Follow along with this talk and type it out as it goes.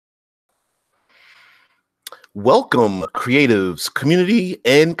Welcome, creatives, community,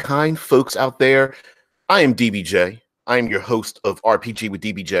 and kind folks out there. I am DBJ. I am your host of RPG with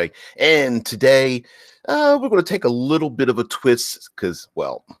DBJ. And today, we're going to take a little bit of a twist because,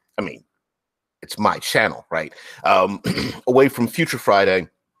 well, I mean, it's my channel, right? Away from Future Friday,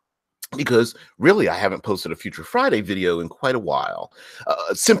 because really I haven't posted a Future Friday video in quite a while,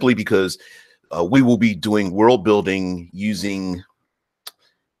 simply because we will be doing world building using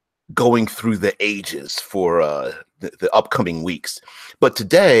going through the ages for the upcoming weeks. But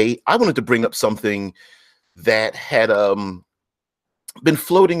today, I wanted to bring up something that had been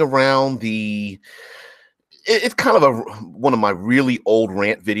floating around it's kind of one of my really old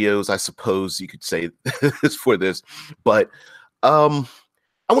rant videos, I suppose you could say is for this. But I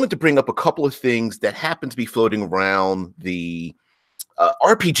wanted to bring up a couple of things that happen to be floating around the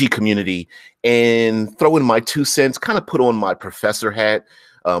RPG community and throw in my 2 cents, kind of put on my professor hat,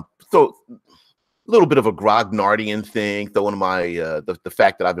 throw a little bit of a grognardian thing, throw in my the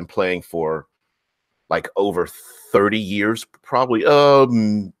fact that I've been playing for like over 30 years, probably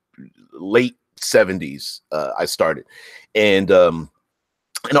late 70s I started. And an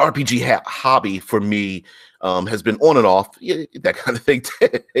RPG hobby for me has been on and off, that kind of thing.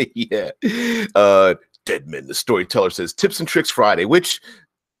 Yeah. Deadman, the storyteller, says Tips and Tricks Friday, which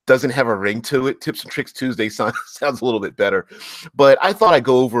doesn't have a ring to it. Tips and Tricks Tuesday sounds a little bit better. But I thought I'd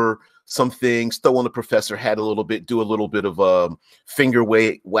go over some things, throw on the professor hat a little bit, do a little bit of finger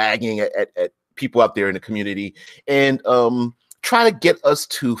wagging at people out there in the community, and try to get us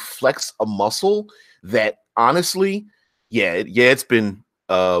to flex a muscle that honestly, it's been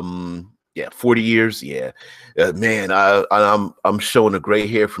 40 years. Man, I'm showing the gray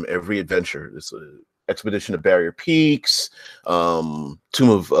hair from every adventure. This Expedition of Barrier Peaks, Tomb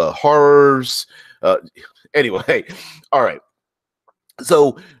of Horrors. Anyway, all right.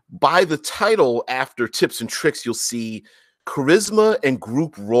 So by the title after Tips and Tricks, you'll see charisma and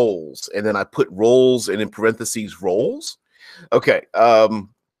group roles. And then I put roles and in parentheses roles. Okay,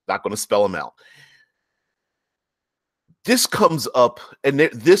 not going to spell them out. This comes up, and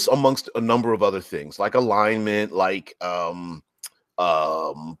this amongst a number of other things, like alignment, like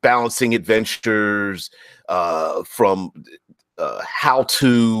balancing adventures, from how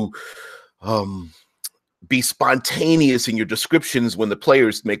to be spontaneous in your descriptions when the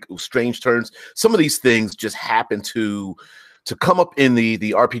players make strange turns. Some of these things just happen to come up in the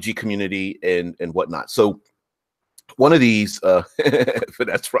RPG community and whatnot. So one of these, for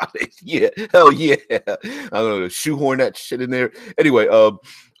that's Friday. Yeah, hell yeah. I'm gonna shoehorn that shit in there. Anyway, all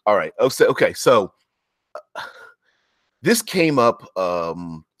right. Okay, so this came up.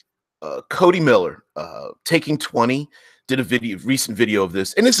 Cody Miller, Taking 20, did a recent video of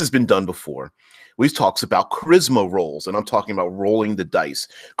this, and this has been done before. Where he talks about charisma rolls, and I'm talking about rolling the dice,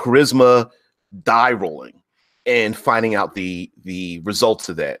 charisma die rolling, and finding out the results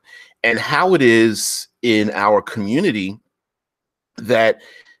of that, and how it is in our community that,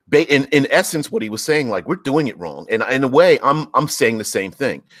 in essence, what he was saying, like, we're doing it wrong, and in a way, I'm saying the same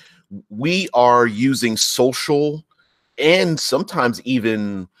thing. We are using social and sometimes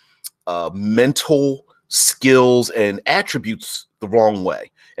even mental skills and attributes the wrong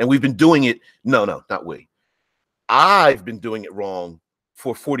way. And we've been doing it. No, not we. I've been doing it wrong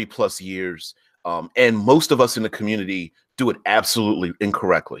for 40 plus years. And most of us in the community do it absolutely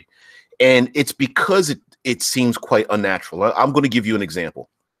incorrectly. And it's because it seems quite unnatural. I'm going to give you an example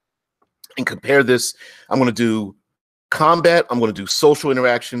and compare this. I'm going to do combat. I'm going to do social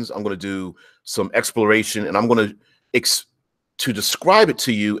interactions. I'm going to do some exploration, and I'm going to describe it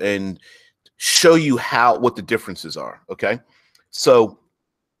to you and show you what the differences are. Okay. So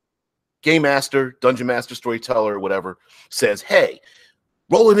Game Master, Dungeon Master, Storyteller, whatever, says, hey,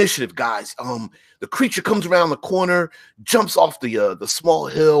 roll initiative, guys. The creature comes around the corner, jumps off the small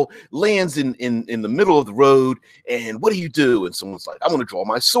hill, lands in the middle of the road, and what do you do? And someone's like, I'm going to draw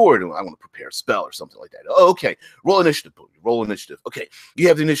my sword, and I want to prepare a spell or something like that. Oh, okay, roll initiative. Roll initiative. Okay, you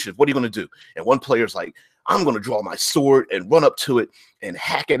have the initiative. What are you going to do? And one player's like, I'm going to draw my sword and run up to it and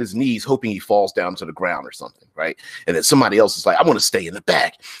hack at his knees, hoping he falls down to the ground or something, right? And then somebody else is like, I want to stay in the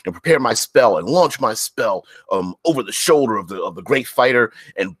back and prepare my spell and launch my spell over the shoulder of the great fighter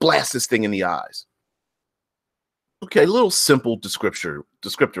and blast this thing in the eyes. Okay, little simple descriptor,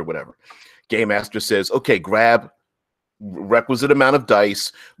 whatever. Game Master says, okay, grab requisite amount of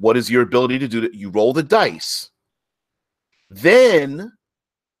dice. What is your ability to do? You roll the dice. Then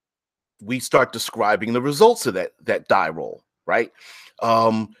we start describing the results of that die roll, right?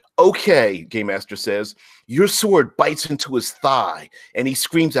 Okay, Game Master says, your sword bites into his thigh and he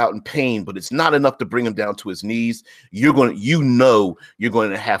screams out in pain, but it's not enough to bring him down to his knees. You're going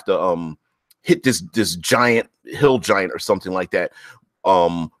to have to hit this giant hill giant or something like that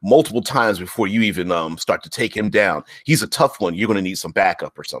multiple times before you even start to take him down. He's a tough one. You're going to need some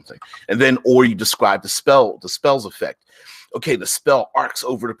backup or something. And then, or you describe the spell's effect. Okay, the spell arcs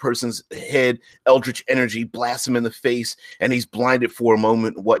over the person's head, eldritch energy blasts him in the face, and he's blinded for a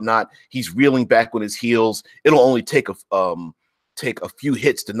moment and whatnot. He's reeling back on his heels. It'll only take a few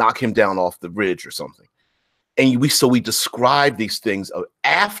hits to knock him down off the bridge or something. And we describe these things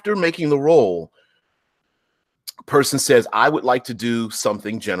after making the roll. Person says, I would like to do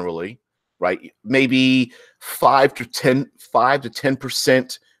something generally, right? Maybe 5 to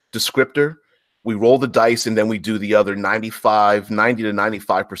 10% descriptor. We roll the dice and then we do the other 90 to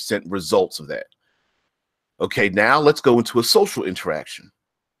 95% results of that. Okay, now let's go into a social interaction.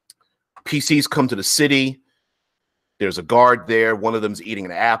 PCs come to the city. There's a guard there. One of them's eating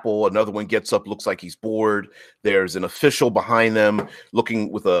an apple. Another one gets up, looks like he's bored. There's an official behind them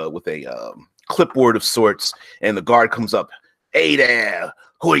looking with a clipboard of sorts, and the guard comes up. Hey there,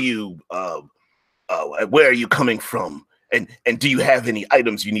 who are you? Where are you coming from? And do you have any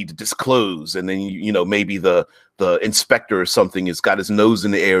items you need to disclose? And then you know, maybe the inspector or something has got his nose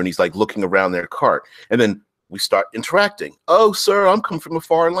in the air and he's like looking around their cart. And then we start interacting. Oh, sir, I'm coming from a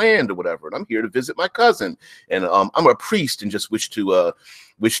foreign land or whatever, and I'm here to visit my cousin. And I'm a priest and just wish to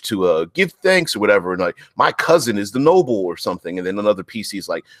give thanks or whatever. And like, my cousin is the noble or something. And then another PC is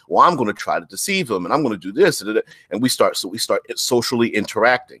like, well, I'm going to try to deceive him, and I'm going to do this. And we start socially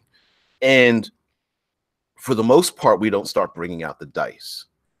interacting. And for the most part, we don't start bringing out the dice.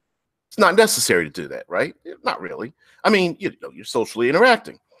 It's not necessary to do that, right? Not really. I mean, you know, you're socially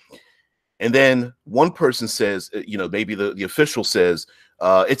interacting. And then one person says, you know, maybe the official says,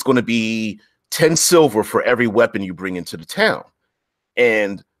 it's going to be 10 silver for every weapon you bring into the town.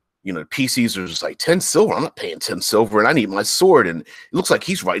 And, you know, PCs are just like, 10 silver? I'm not paying 10 silver, and I need my sword. And it looks like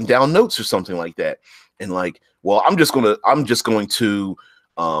he's writing down notes or something like that. And like, well, I'm just going to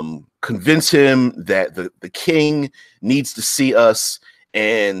convince him that the king needs to see us,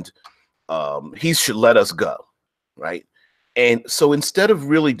 and he should let us go, right? And so instead of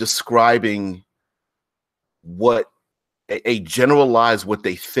really describing what a generalized what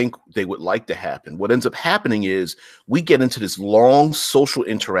they think they would like to happen, what ends up happening is we get into this long social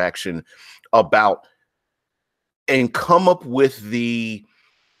interaction about and come up with the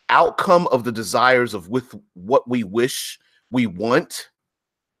outcome of the desires of with what we wish we want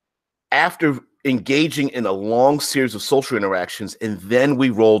after engaging in a long series of social interactions, and then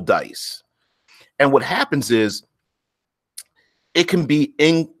we roll dice. And what happens is it can be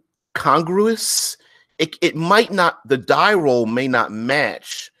incongruous. It might not, the die roll may not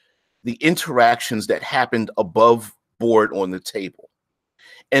match the interactions that happened above board on the table.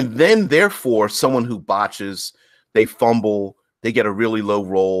 And then therefore, someone who botches, they fumble, they get a really low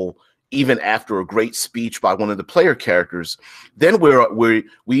roll, even after a great speech by one of the player characters, then we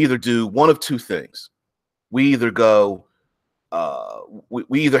either do one of two things. We either go,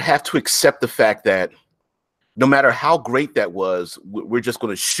 we either have to accept the fact that no matter how great that was, we're just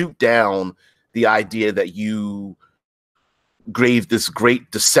going to shoot down the idea that you wove this great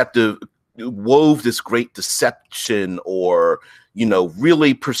deception, or, you know,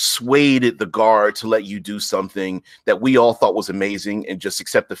 really persuaded the guard to let you do something that we all thought was amazing, and just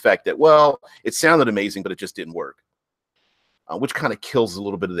accept the fact that, well, it sounded amazing, but it just didn't work, which kind of kills a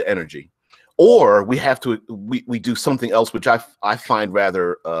little bit of the energy. Or we have to, we do something else, which I find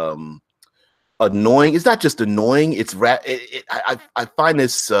rather annoying. It's not just annoying. It's I find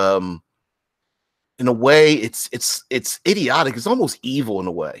this in a way it's idiotic. It's almost evil in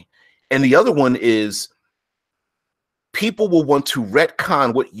a way. And the other one is people will want to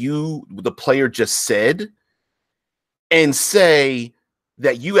retcon what the player just said, and say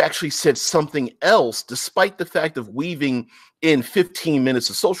that you actually said something else, despite the fact of weaving in 15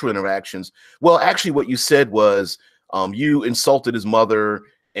 minutes of social interactions. Well, actually what you said was you insulted his mother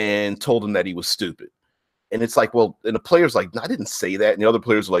and told him that he was stupid. And it's like, well, and the player's like, no, I didn't say that. And the other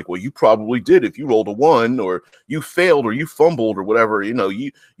players are like, well, you probably did. If you rolled a 1, or you failed, or you fumbled, or whatever, you know,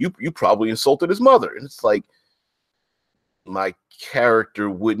 you probably insulted his mother. And it's like, my character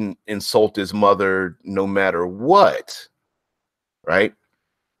wouldn't insult his mother no matter what, right?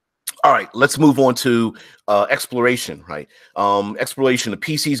 All right, let's move on to exploration, right? Exploration, the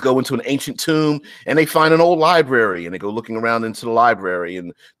PCs go into an ancient tomb and they find an old library, and they go looking around into the library,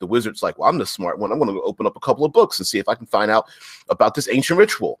 and the wizard's like, well, I'm the smart one. I'm going to open up a couple of books and see if I can find out about this ancient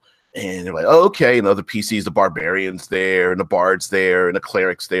ritual. And they're like, oh, okay. And other PCs, the barbarians there, and the bards there, and the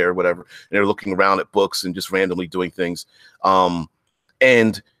clerics there, whatever. And they're looking around at books and just randomly doing things.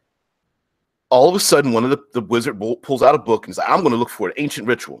 And All of a sudden, one of the wizard pulls out a book and says, I'm going to look for an ancient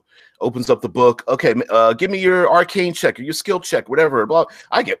ritual. Opens up the book. Okay, give me your arcane check or your skill check, whatever. Blah.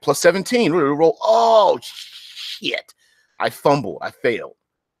 I get plus 17. Roll. Oh, shit. I fumbled. I failed.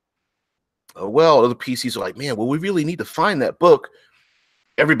 Oh, well, other PCs are like, man, well, we really need to find that book.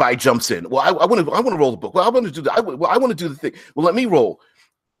 Everybody jumps in. Well, I want to roll the book. Well, I want to do that. I want to do the thing. Well, let me roll.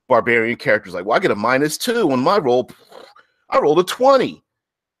 Barbarian characters like, well, I get a -2 on my roll. I rolled a 20.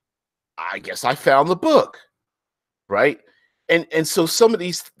 I guess I found the book, right? And so some of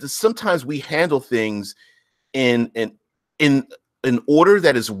these, sometimes we handle things in an order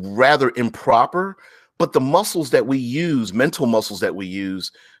that is rather improper, but the muscles that we use, mental muscles that we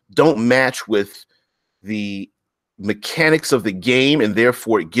use, don't match with the mechanics of the game, and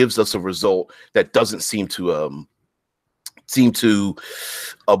therefore it gives us a result that doesn't seem to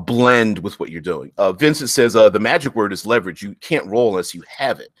blend with what you're doing. Vincent says the magic word is leverage. You can't roll unless you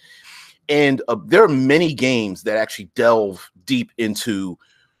have it. And there are many games that actually delve deep into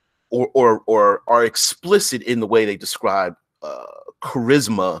or are explicit in the way they describe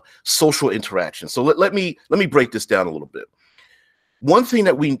charisma, social interaction. So let me break this down a little bit. One thing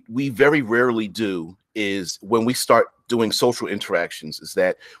that we very rarely do is when we start doing social interactions is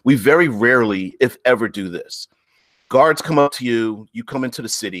that we very rarely, if ever, do this. Guards come up to you, you come into the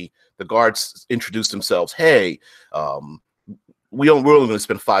city, the guards introduce themselves. Hey, we're only going to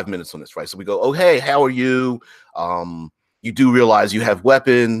spend 5 minutes on this, right? So we go, oh, hey, how are you? You do realize you have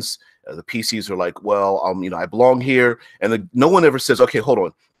weapons. The PCs are like, well, I belong here. And no one ever says, okay, hold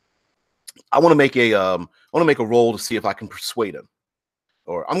on. I want to make a roll to see if I can persuade him.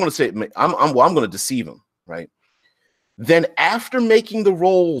 Or I'm going to say, I'm going to deceive him, right? Then after making the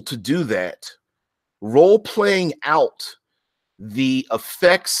roll to do that, role playing out the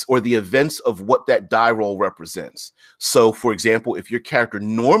effects or the events of what that die roll represents. So, for example, if your character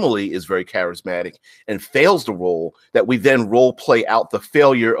normally is very charismatic and fails the roll, that we then role play out the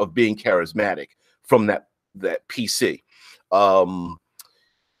failure of being charismatic from that PC.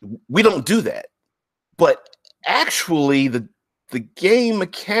 We don't do that, but actually the game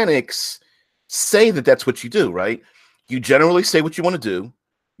mechanics say that that's what you do, right? You generally say what you want to do.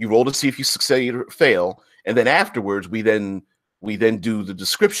 You roll to see if you succeed or fail, and then afterwards we then do the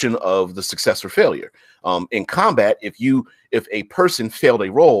description of the success or failure. In combat, if a person failed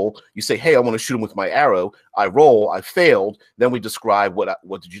a roll, you say, hey, I want to shoot him with my arrow. I roll, I failed. Then we describe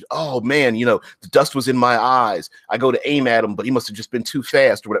what did you, oh man, the dust was in my eyes. I go to aim at him, but he must have just been too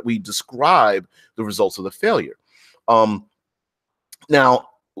fast. Or we describe the results of the failure. Now,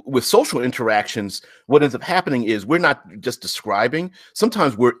 with social interactions, what ends up happening is we're not just describing.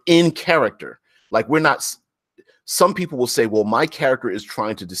 Sometimes we're in character. Like we're not. Some people will say, well, my character is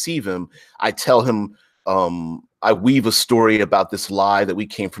trying to deceive him. I tell him, I weave a story about this lie that we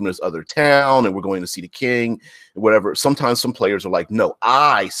came from this other town and we're going to see the king, whatever. Sometimes some players are like, no,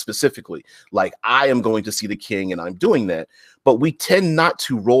 I specifically, like I am going to see the king and I'm doing that. But we tend not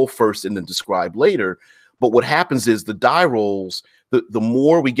to roll first and then describe later. But what happens is the die rolls, the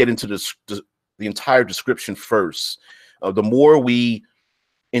more we get into the entire description first, the more we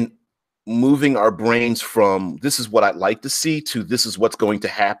moving our brains from this is what I'd like to see to this is what's going to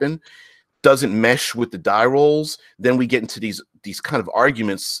happen doesn't mesh with the die rolls. Then we get into these kind of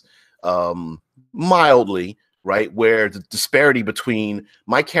arguments mildly, right? Where the disparity between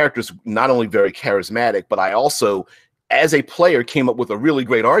my character's not only very charismatic, but I also, as a player, came up with a really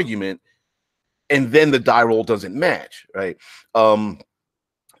great argument, and then the die roll doesn't match, right?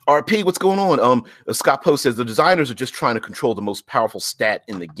 RP, what's going on? Scott Post says the designers are just trying to control the most powerful stat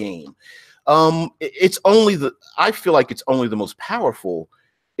in the game. I feel like it's only the most powerful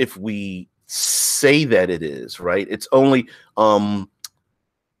if we say that it is, right? It's only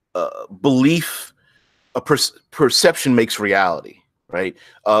belief, perception makes reality, right?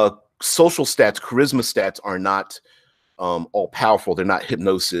 Social stats, charisma stats are not all powerful. They're not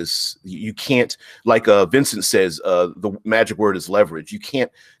hypnosis. You can't, like Vincent says, the magic word is leverage. You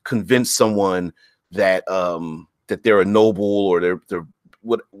can't convince someone that that they're a noble or they're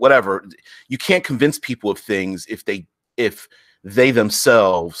whatever. You can't convince people of things if they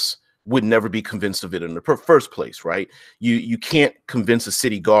themselves would never be convinced of it in the first place, right? You can't convince a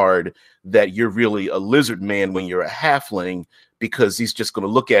city guard that you're really a lizard man when you're a halfling, because he's just going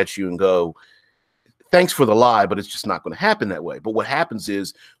to look at you and go, thanks for the lie, but it's just not going to happen that way. But what happens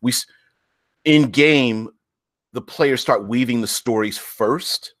is in game, the players start weaving the stories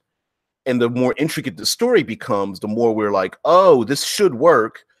first, and the more intricate the story becomes, the more we're like, oh, this should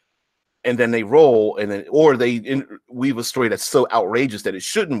work. And then they roll, and then, or they weave a story that's so outrageous that it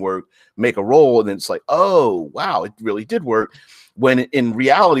shouldn't work, make a roll, and then it's like, oh, wow, it really did work. when in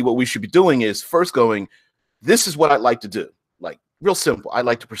reality, what we should be doing is first going, this is what I'd like to do. Like real simple. I'd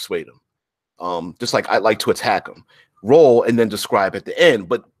like to persuade them. Just like I'd like to attack them. Roll and then describe at the end.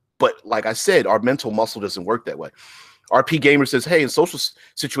 But like I said, our mental muscle doesn't work that way. RP Gamer says, hey, in social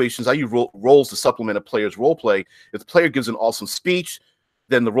situations, I use roles to supplement a player's role play. If the player gives an awesome speech,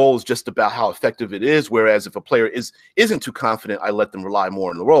 then the role is just about how effective it is. Whereas if a player isn't too confident, I let them rely more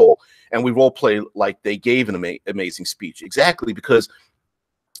on the role. And we role play like they gave an amazing speech. Exactly, because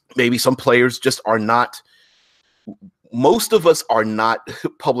maybe some players just are not, most of us are not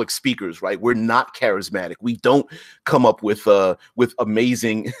public speakers, right? We're not charismatic. We don't come up with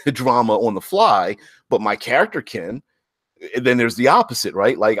amazing drama on the fly, but my character can. And then there's the opposite,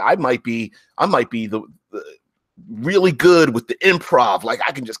 right? Like I might be the really good with the improv. Like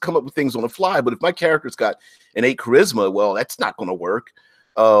I can just come up with things on the fly, but if my character's got an 8 charisma, well, that's not going to work.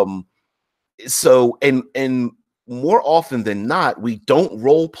 So more often than not, we don't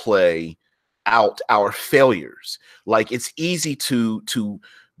role play out our failures. Like it's easy to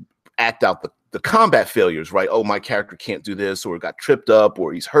act out the combat failures, right? Oh, my character can't do this, or got tripped up,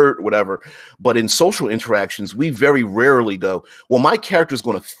 or he's hurt, or whatever. But in social interactions, we very rarely go, well, my character is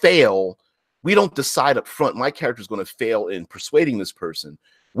going to fail. We don't decide up front, my character is going to fail in persuading this person.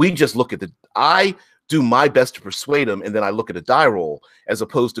 We just look at I do my best to persuade them, and then I look at a die roll, as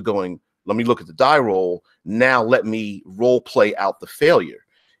opposed to going, let me look at the die roll. Now let me role play out the failure.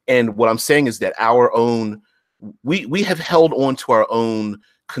 And what I'm saying is that we have held on to our own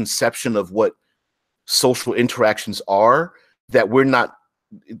conception of what social interactions are, that we're not,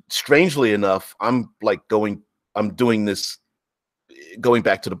 strangely enough, I'm doing this going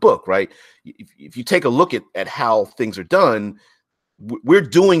back to the book, right? If you take a look at how things are done, we're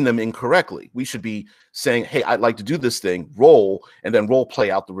doing them incorrectly. We should be saying, hey, I'd like to do this thing, roll, and then role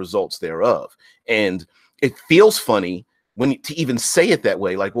play out the results thereof. And it feels funny to even say it that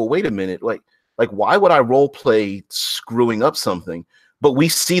way. Like, well, wait a minute, like why would I role play screwing up something? But we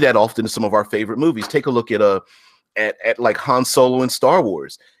see that often in some of our favorite movies. Take a look at like Han Solo in Star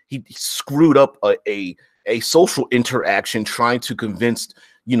Wars. He screwed up a social interaction trying to convince,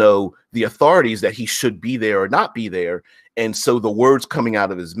 the authorities that he should be there or not be there. And so the words coming out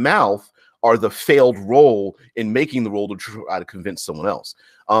of his mouth are the failed role in making the role to try to convince someone else.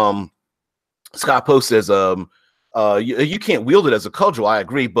 Scott Post says, you can't wield it as a cudgel. I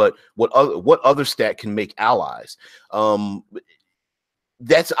agree, but what other stat can make allies? I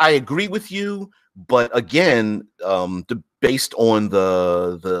agree with you, but again, based on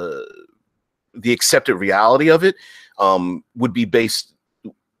the accepted reality of it, would be based,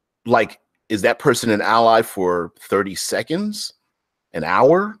 like, is that person an ally for 30 seconds, an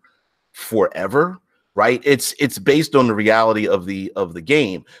hour, forever? Right? It's based on the reality of the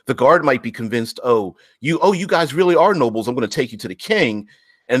game. The guard might be convinced, you guys really are nobles, I'm going to take you to the king.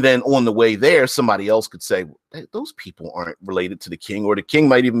 And then on the way there, somebody else could say, hey, those people aren't related to the king. Or the king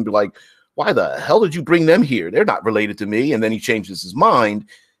might even be like, why the hell did you bring them here? They're not related to me. And then he changes his mind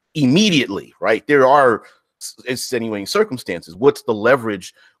immediately, right? There are extenuating circumstances. What's the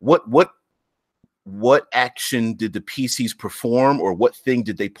leverage? What action did the PCs perform, or what thing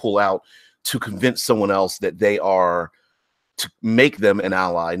did they pull out to convince someone else that they are, to make them an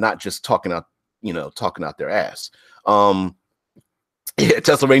ally, not just talking out their ass?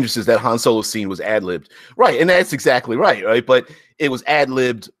 Tesla Ranger says that Han Solo scene was ad-libbed. Right, and that's exactly right? But it was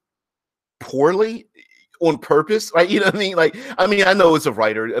ad-libbed poorly, on purpose, right? You know what I mean? I know it's a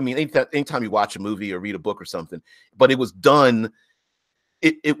writer. I mean, anytime you watch a movie or read a book or something, but it was done,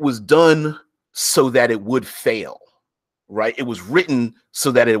 it was done so that it would fail, right? It was written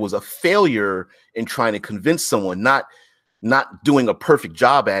so that it was a failure in trying to convince someone, not doing a perfect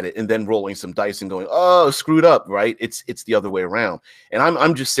job at it and then rolling some dice and going, oh, screwed up, right? It's the other way around. And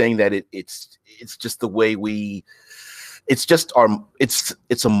I'm just saying that it's just the way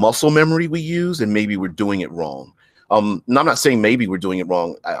it's a muscle memory we use, and maybe we're doing it wrong. I'm not saying maybe we're doing it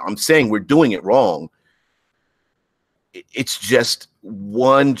wrong. I'm saying we're doing it wrong. It's just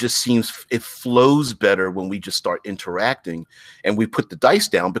seems it flows better when we just start interacting and we put the dice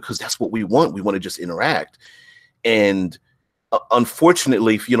down, because that's what we want. We want to just interact. And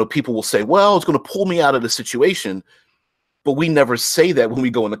unfortunately, people will say, well, it's going to pull me out of the situation. But we never say that when we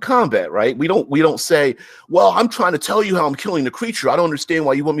go into combat, right? We don't say, well, I'm trying to tell you how I'm killing the creature. I don't understand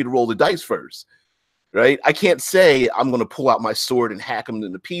why you want me to roll the dice first, right? I can't say I'm going to pull out my sword and hack him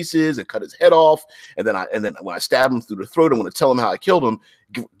into pieces and cut his head off. And then when I stab him through the throat, I'm going to tell him how I killed him.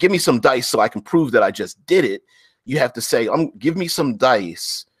 Give me some dice so I can prove that I just did it. You have to say, give me some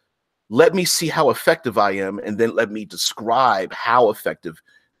dice. Let me see how effective I am. And then let me describe how effective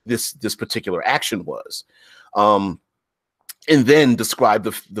this particular action was. and then describe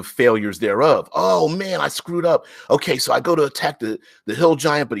the failures thereof. Oh man, I screwed up. Okay, so I go to attack the hill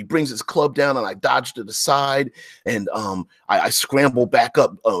giant, but he brings his club down, and I dodge to the side, and I scramble back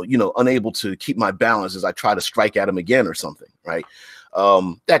up, unable to keep my balance as I try to strike at him again or something, right?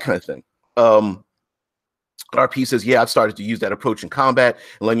 That kind of thing. RP says, yeah, I've started to use that approach in combat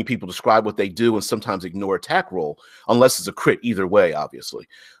and letting people describe what they do and sometimes ignore attack roll, unless it's a crit either way, obviously.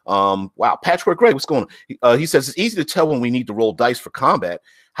 Wow, Patchwork Gray, what's going on? He says, it's easy to tell when we need to roll dice for combat.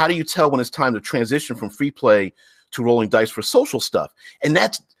 How do you tell when it's time to transition from free play to rolling dice for social stuff? And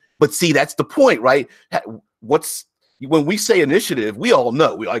that's the point, right? When we say initiative, we all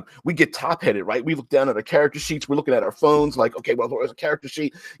know we get top-headed, right? We look down at our character sheets, we're looking at our phones, like, okay, well, there's a character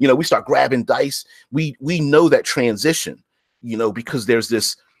sheet, we start grabbing dice. We know that transition, because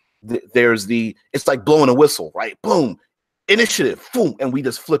it's like blowing a whistle, right? Boom, initiative, boom, and we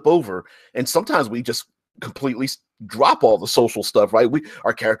just flip over. And sometimes we just completely drop all the social stuff, right?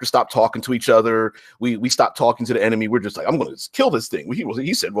 Our characters stop talking to each other. We stop talking to the enemy. We're just like, I'm going to kill this thing.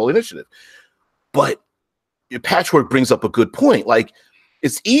 He said roll initiative. But Patchwork brings up a good point. Like,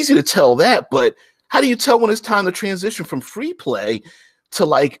 it's easy to tell that, but how do you tell when it's time to transition from free play to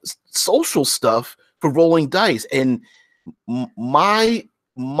like social stuff for rolling dice? And my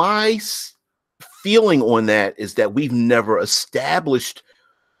feeling on that is that we've never established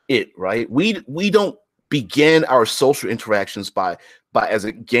it, right? We don't begin our social interactions by as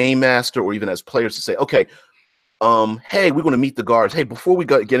a game master or even as players to say, okay, hey, we're going to meet the guards. Hey, before we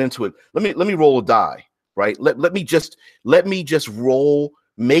get into it, let me roll a die. Right. Let me just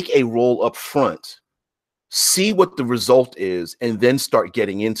make a roll up front, see what the result is, and then start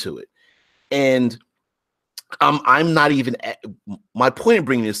getting into it. And I'm not even my point in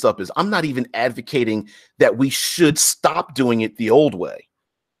bringing this up is I'm not even advocating that we should stop doing it the old way.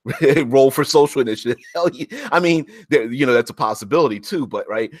 Roll for social initiative. Hell yeah. I mean, that's a possibility too, but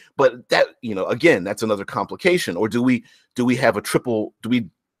right. But that, again, that's another complication. Or do we have a triple?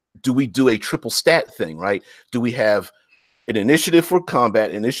 Do we do a triple stat thing, right? Do we have an initiative for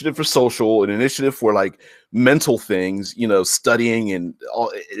combat, initiative for social, an initiative for like mental things, studying and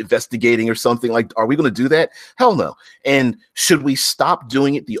investigating or something? Like, are we going to do that? Hell no. And should we stop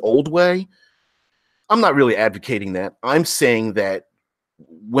doing it the old way? I'm not really advocating that. I'm saying that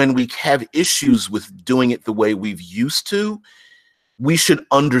when we have issues with doing it the way we've used to, we should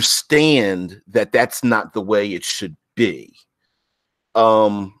understand that that's not the way it should be.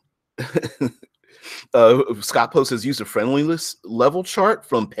 Scott Post has used a friendliness level chart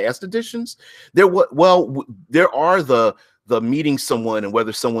from past editions. There are the meeting someone and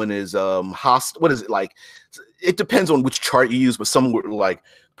whether someone is hostile. What is it like? It depends on which chart you use, but some were like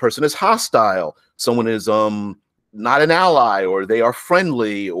person is hostile, someone is not an ally, or they are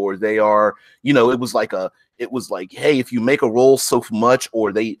friendly, or they are, it was like, hey, if you make a roll so much,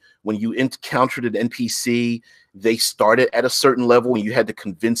 or when you encountered an NPC, they started at a certain level and you had to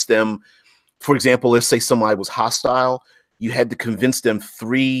convince them. For example, let's say somebody was hostile. You had to convince them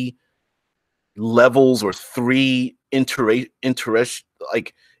 3 levels or 3 iterations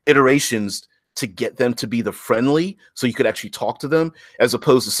to get them to be the friendly, so you could actually talk to them, as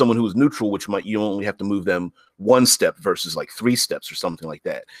opposed to someone who is neutral, which you only have to move them 1 step versus like 3 steps or something like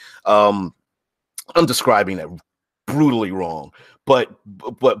that. I'm describing that brutally wrong, but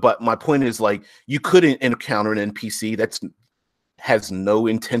my point is, like, you couldn't encounter an NPC that's has no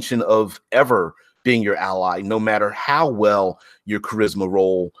intention of ever being your ally, no matter how well your charisma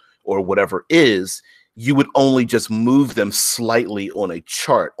roll or whatever is. You would only just move them slightly on a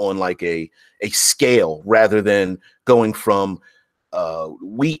chart, on like a scale, rather than going from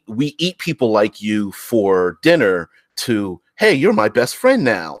we eat people like you for dinner to, hey, you're my best friend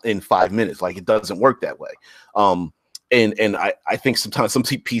now in 5 minutes. Like, it doesn't work that way. And I think sometimes some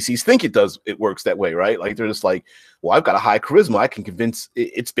PCs think it works that way, right? Like, they're just like, well, I've got a high charisma, I can convince.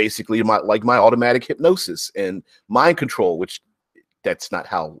 It's basically my automatic hypnosis and mind control, which that's not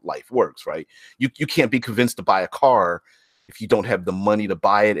how life works, right? You can't be convinced to buy a car if you don't have the money to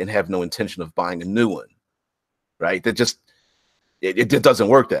buy it and have no intention of buying a new one, right? That just it doesn't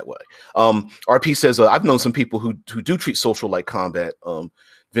work that way. RP says, I've known some people who do treat social like combat,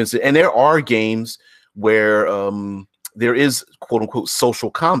 Vincent, and there are games where there is quote unquote social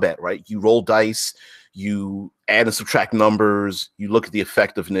combat, right? You roll dice, you add and subtract numbers, you look at the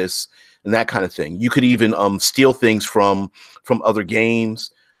effectiveness and that kind of thing. You could even steal things from other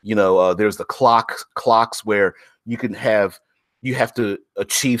games. There's the clocks where you have to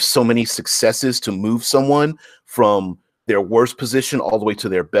achieve so many successes to move someone from their worst position all the way to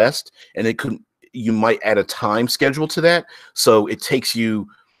their best, and you might add a time schedule to that, so it takes you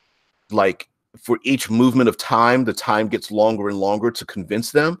like for each movement of time, the time gets longer and longer to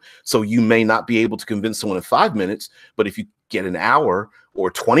convince them. So you may not be able to convince someone in 5 minutes, but if you get an hour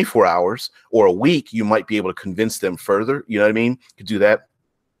or 24 hours or a week, you might be able to convince them further. You know what I mean? You could do that.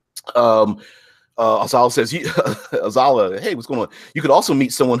 Azala says, Azala, hey, what's going on? You could also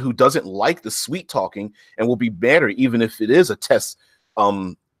meet someone who doesn't like the sweet talking and will be better even if it is a test,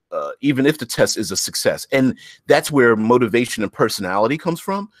 even if the test is a success. And that's where motivation and personality comes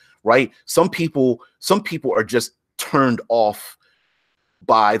from, right? Some people are just turned off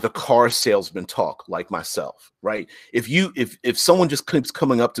by the car salesman talk, like myself, right? If someone just keeps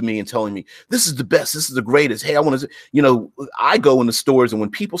coming up to me and telling me this is the best, this is the greatest, hey, I want to, you know, I go in the stores, and when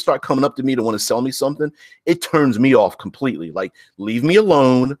people start coming up to me to want to sell me something, it turns me off completely. Like, leave me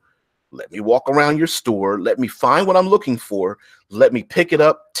alone. Let me walk around your store. Let me find what I'm looking for. Let me pick it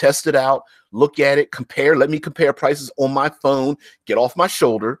up, test it out, look at it, compare. Let me compare prices on my phone. Get off my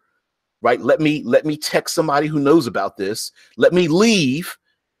shoulder. Right? Let me text somebody who knows about this. Let me leave.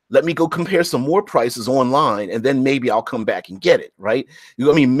 Let me go compare some more prices online, and then maybe I'll come back and get it. Right? You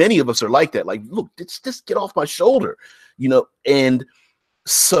know, I mean, many of us are like that. Like, look, just get off my shoulder. You know, and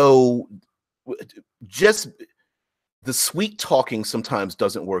so just the sweet talking sometimes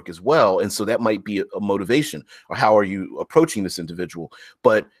doesn't work as well, and so that might be a motivation. Or how are you approaching this individual?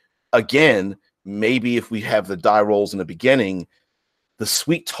 But again, maybe if we have the die rolls in the beginning, the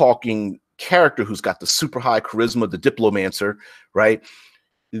sweet talking character who's got the super high charisma, the diplomancer, right,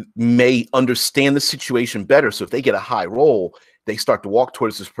 may understand the situation better. So if they get a high roll, they start to walk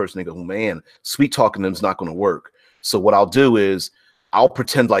towards this person. They go, oh, man, sweet talking them is not going to work. So what I'll do is I'll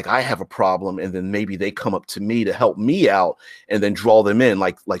pretend like I have a problem, and then maybe they come up to me to help me out, and then draw them in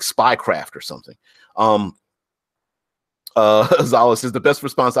like spycraft or something. Zala says the best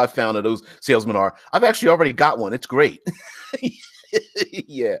response I've found of those salesmen are, I've actually already got one. It's great.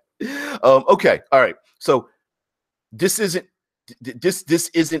 Yeah. Okay. All right. So this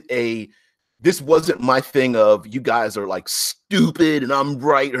wasn't my thing of you guys are like stupid and I'm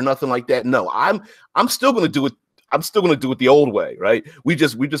right or nothing like that. No, I'm still going to do it. I'm still going to do it the old way. Right. We're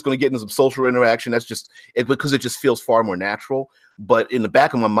just going to get into some social interaction. That's just it, because it just feels far more natural. But in the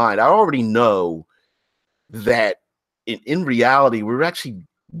back of my mind, I already know that in reality, we're actually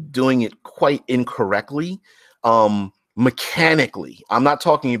doing it quite incorrectly. Mechanically, I'm not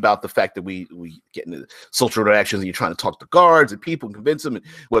talking about the fact that we get into social interactions and you're trying to talk to guards and people and convince them,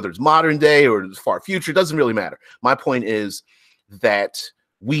 whether it's modern day or it's far future, it doesn't really matter. My point is that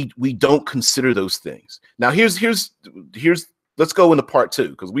we don't consider those things. Now here's let's go into part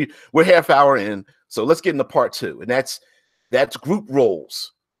two, because we're half hour in, so let's get into part two, and that's group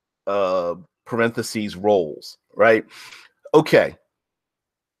roles, parentheses roles, right? Okay.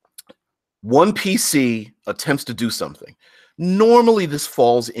 One PC attempts to do something. Normally, this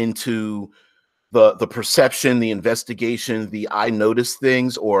falls into the perception, the investigation, the I notice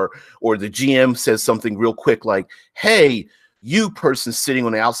things, or the GM says something real quick like, hey, you person sitting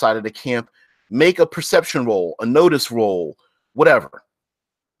on the outside of the camp, make a perception roll, a notice roll, whatever.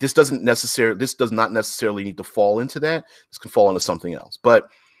 This does not necessarily need to fall into that. This can fall into something else. But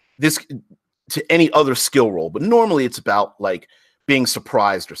this to any other skill roll. But normally it's about like being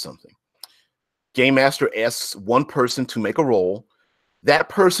surprised or something. Game Master asks one person to make a roll. That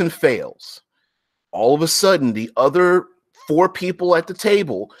person fails. All of a sudden, the other 4 people at the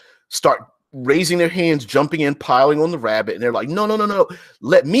table start raising their hands, jumping in, piling on the rabbit, and they're like, no,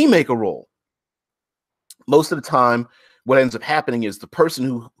 let me make a roll. Most of the time, what ends up happening is the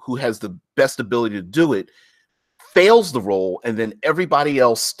person who has the best ability to do it fails the roll, and then everybody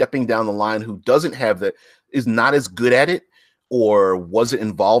else stepping down the line who doesn't have that, is not as good at it, or wasn't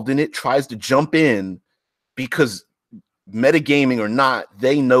involved in it, tries to jump in because, metagaming or not,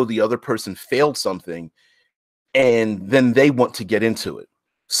 they know the other person failed something, and then they want to get into it.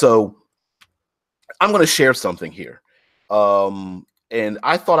 So I'm going to share something here. And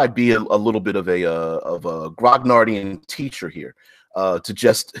I thought I'd be a little bit of a Grognardian teacher here, to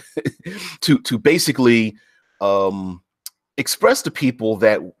just to basically express to people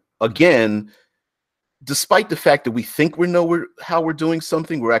that, again, despite the fact that we think we know how we're doing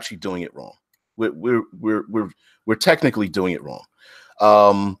something, we're actually doing it wrong. We're technically doing it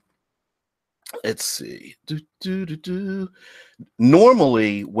wrong. Let's see.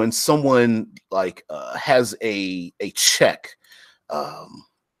 Normally, when someone like has a check,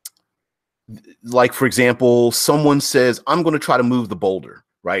 like for example, someone says, "I'm going to try to move the boulder."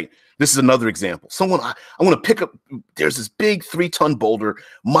 Right. This is another example. I want to pick up. There's this big 3-ton boulder.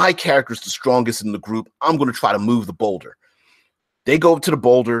 My character's the strongest in the group. I'm going to try to move the boulder. They go up to the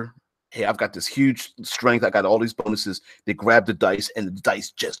boulder. Hey, I've got this huge strength. I got all these bonuses. They grab the dice, and the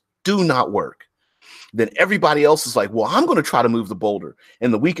dice just do not work, then everybody else is like, well, I'm going to try to move the boulder.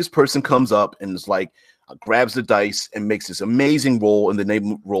 And the weakest person comes up and is like, grabs the dice and makes this amazing roll, and then they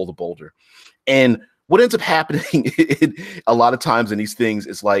roll the boulder. And what ends up happening a lot of times in these things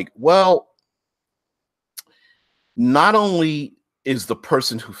is like, well, not only is the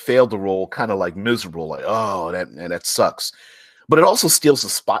person who failed the roll kind of like miserable, like, oh, that sucks, but it also steals the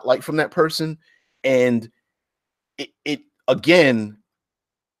spotlight from that person. And it again,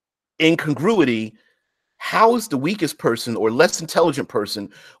 incongruity. How is the weakest person or less intelligent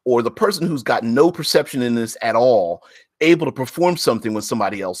person or the person who's got no perception in this at all able to perform something when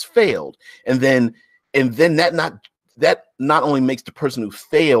somebody else failed? And then that not only makes the person who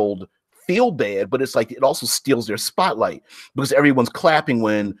failed feel bad, but it's like it also steals their spotlight, because everyone's clapping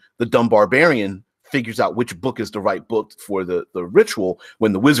when the dumb barbarian figures out which book is the right book for the ritual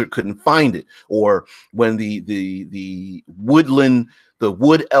when the wizard couldn't find it, or when the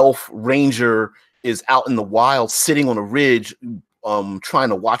wood elf ranger is out in the wild sitting on a ridge trying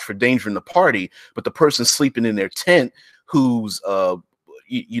to watch for danger in the party, but the person sleeping in their tent who's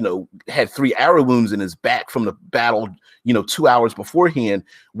had 3 arrow wounds in his back from the battle 2 hours beforehand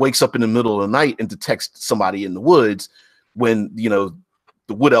wakes up in the middle of the night and detects somebody in the woods when the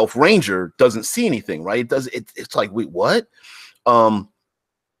wood elf ranger doesn't see anything, right? It's like, wait, what?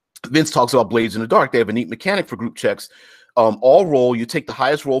 Vince talks about Blades in the Dark. They have a neat mechanic for group checks. All roll, you take the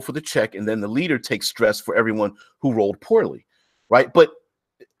highest roll for the check, and then the leader takes stress for everyone who rolled poorly, right? But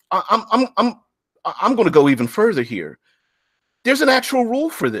I'm going to go even further here. There's an actual rule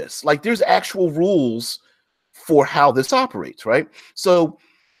for this. Like, there's actual rules for how this operates, right? So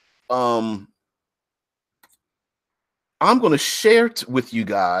I'm going to share with you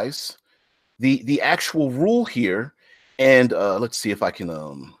guys the actual rule here, and let's see if I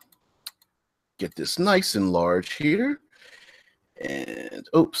can get this nice and large here. And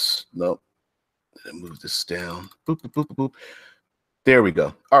oops, no, move this down. Boop, boop, boop, boop, boop. There we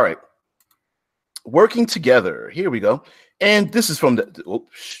go. All right. Working together. Here we go. And this is from the,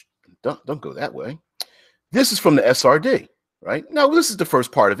 oops, don't go that way. This is from the SRD, right? Now, this is the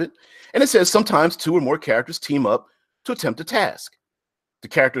first part of it. And it says sometimes 2 or more characters team up to attempt a task. The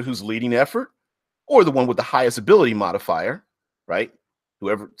character who's leading the effort, or the one with the highest ability modifier, right?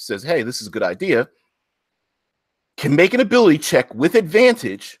 Whoever says, hey, this is a good idea, can make an ability check with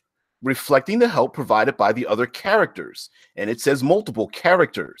advantage, reflecting the help provided by the other characters. And it says multiple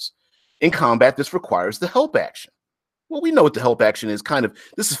characters. In combat, this requires the help action. Well, we know what the help action is.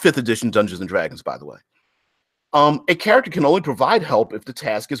 This is 5th edition Dungeons and Dragons, by the way. A character can only provide help if the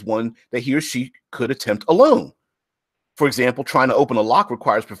task is one that he or she could attempt alone. For example, trying to open a lock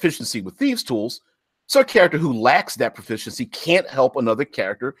requires proficiency with thieves' tools, so a character who lacks that proficiency can't help another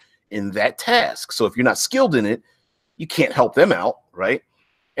character in that task. So if you're not skilled in it, you can't help them out, right?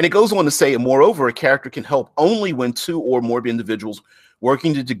 And it goes on to say, moreover, a character can help only when 2 or more individuals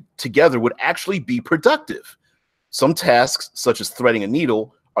working together would actually be productive. Some tasks, such as threading a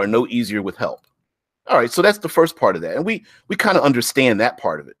needle, are no easier with help. All right, so that's the first part of that. And we kind of understand that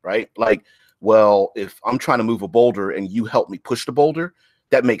part of it, right? Like, well, if I'm trying to move a boulder and you help me push the boulder,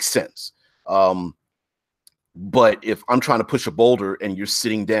 that makes sense. But if I'm trying to push a boulder and you're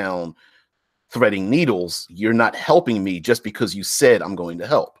sitting down threading needles, you're not helping me just because you said I'm going to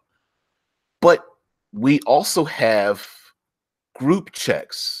help. But we also have group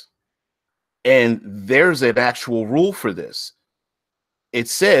checks, and there's an actual rule for this. It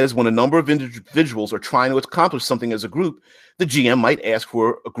says when a number of individuals are trying to accomplish something as a group, the GM might ask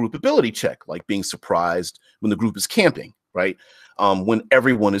for a group ability check, like being surprised when the group is camping, right? When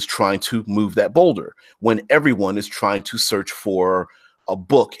everyone is trying to move that boulder, when everyone is trying to search for a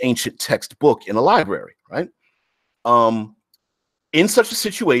book, ancient text book in a library, right? In such a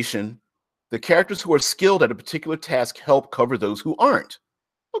situation, the characters who are skilled at a particular task help cover those who aren't.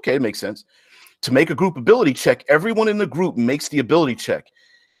 Okay, it makes sense. To make a group ability check, everyone in the group makes the ability check.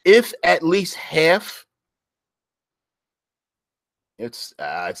 If at least half, it's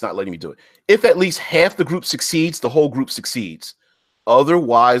not letting me do it. If at least half the group succeeds, the whole group succeeds.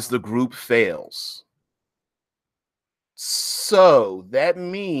 Otherwise, the group fails. So that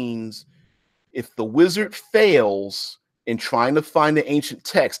means if the wizard fails in trying to find the ancient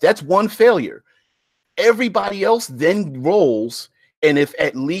text, that's one failure. Everybody else then rolls, and if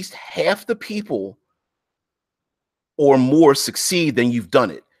at least half the people or more succeed, then you've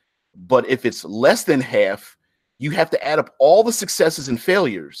done it. But if it's less than half, you have to add up all the successes and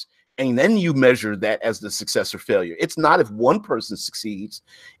failures, and then you measure that as the success or failure. It's not if one person succeeds,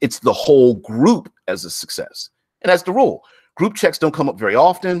 it's the whole group as a success. And that's the rule. Group checks don't come up very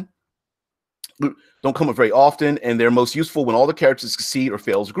often. don't come up very often, and they're most useful when all the characters succeed or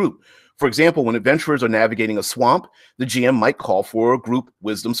fail as a group. For example, when adventurers are navigating a swamp, the GM might call for a group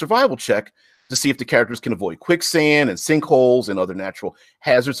wisdom survival check to see if the characters can avoid quicksand and sinkholes and other natural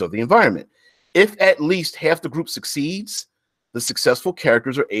hazards of the environment. If at least half the group succeeds, the successful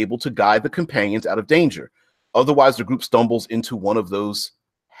characters are able to guide the companions out of danger. Otherwise, the group stumbles into one of those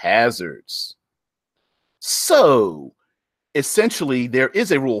hazards. So, essentially, there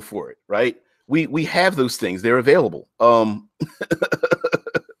is a rule for it, right? We have those things; they're available.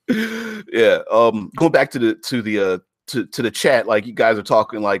 Yeah. Going back to the chat, like you guys are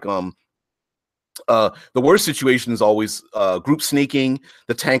talking, like the worst situation is always group sneaking.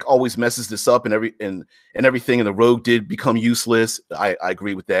 The tank always messes this up, and everything. And the rogue did become useless. I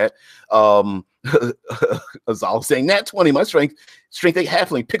agree with that. As I was saying, nat 20, my strength 8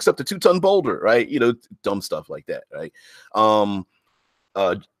 halfling picks up the 2-ton boulder, right? You know, dumb stuff like that, right?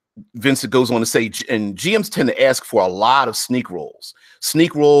 Vincent goes on to say, and GMs tend to ask for a lot of sneak rolls,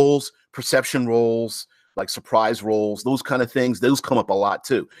 perception rolls, like surprise rolls, those kind of things. Those come up a lot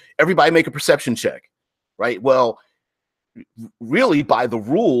too. Everybody make a perception check, right? Well, really, by the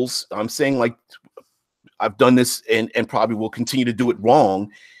rules, I'm saying, like, I've done this and probably will continue to do it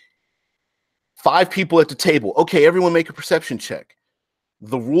wrong. 5 people at the table. Okay, everyone make a perception check.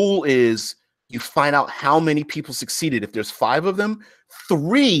 The rule is you find out how many people succeeded. If there's 5 of them,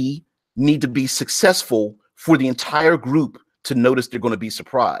 3 need to be successful for the entire group to notice they're going to be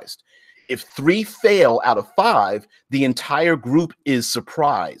surprised. If 3 fail out of 5, the entire group is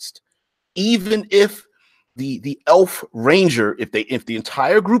surprised. Even if the elf ranger, if the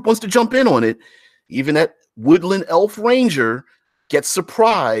entire group wants to jump in on it, even that woodland elf ranger gets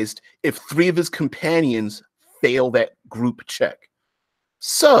surprised if 3 of his companions fail that group check.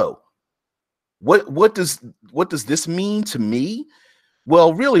 So, what does this mean to me?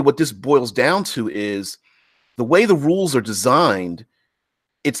 Well, really, what this boils down to is the way the rules are designed.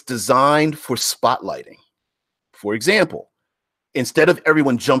 It's designed for spotlighting. For example, instead of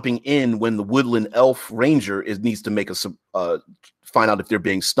everyone jumping in when the woodland elf ranger needs to make find out if they're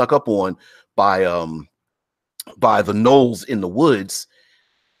being snuck up on by the gnolls in the woods,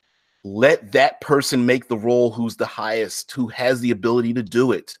 let that person make the roll who's the highest, who has the ability to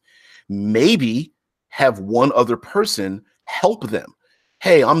do it. Maybe have one other person help them.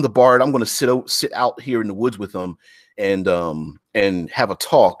 Hey, I'm the bard. I'm going to sit out here in the woods with them and have a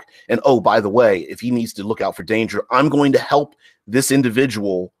talk. And oh, by the way, if he needs to look out for danger, I'm going to help this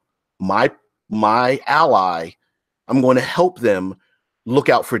individual, my ally. I'm going to help them look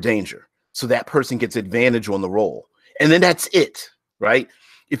out for danger, so that person gets advantage on the roll. And then that's it, right?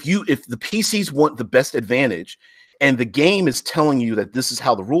 If the PCs want the best advantage, and the game is telling you that this is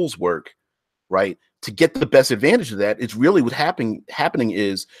how the rules work, right? To get the best advantage of that, it's really what happening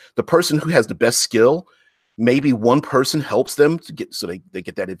is the person who has the best skill, maybe one person helps them to get, so they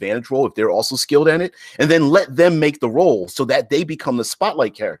get that advantage roll if they're also skilled in it, and then let them make the roll so that they become the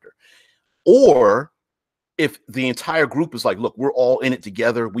spotlight character. Or if the entire group is like, look, we're all in it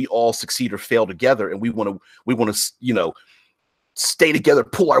together, we all succeed or fail together, and we want to, you know, stay together,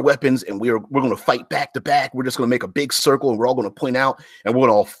 pull our weapons, and we're going to fight back to back. We're just going to make a big circle, and we're all going to point out, and we're going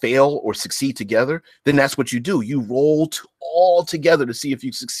to all fail or succeed together. Then that's what you do. You roll all together to see if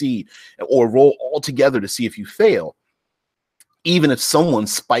you succeed, or roll all together to see if you fail. Even if someone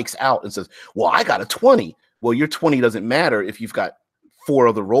spikes out and says, well, I got a 20. Well, your 20 doesn't matter if you've got 4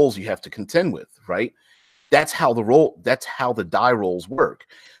 other rolls you have to contend with, right? That's how the die rolls work.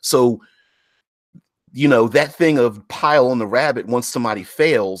 So, you know, that thing of pile on the rabbit once somebody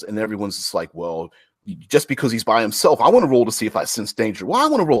fails and everyone's just like, well, just because he's by himself, I want to roll to see if I sense danger. Well, I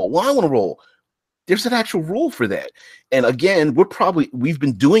want to roll. There's an actual rule for that. And again, we've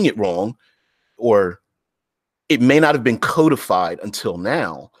been doing it wrong, or it may not have been codified until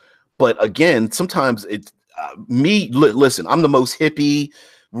now. But again, sometimes it's listen, I'm the most hippie,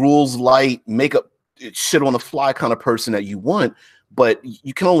 rules light, make up shit on the fly kind of person that you want. But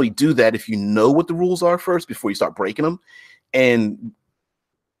you can only do that if you know what the rules are first before you start breaking them. And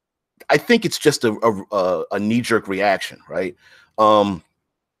I think it's just a knee-jerk reaction, right?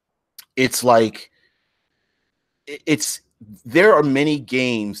 It's like there are many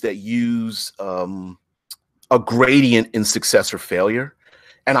games that use a gradient in success or failure,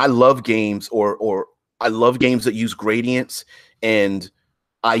 and I love games or I love games that use gradients, and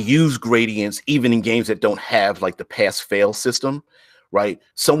I use gradients even in games that don't have like the pass-fail system. Right?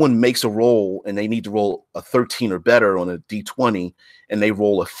 Someone makes a roll and they need to roll a 13 or better on a D20 and they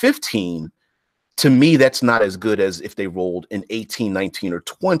roll a 15. To me, that's not as good as if they rolled an 18, 19, or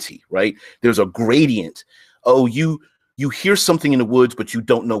 20, right? There's a gradient. Oh, you hear something in the woods, but you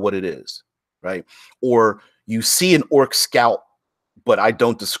don't know what it is. right? Or you see an orc scout, but I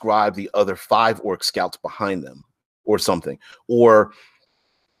don't describe the other 5 orc scouts behind them or something. Or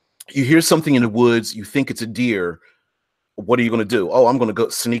you hear something in the woods, you think it's a deer. What are you going to do? Oh, I'm going to go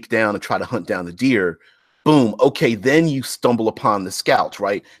sneak down and try to hunt down the deer. Boom. Okay, then you stumble upon the scouts,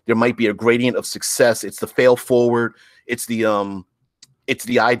 right? There might be a gradient of success. It's the fail forward. It's the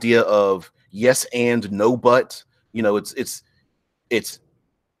idea of yes and no but. You know, it's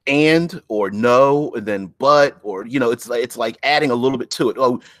and or no and then but, or it's like adding a little bit to it.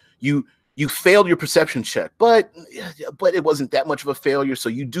 Oh, you you failed your perception check, but it wasn't that much of a failure. So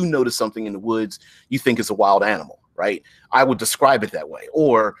you do notice something in the woods you think is a wild animal, right? I would describe it that way.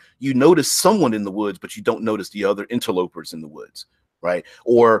 Or you notice someone in the woods, but you don't notice the other interlopers in the woods, right?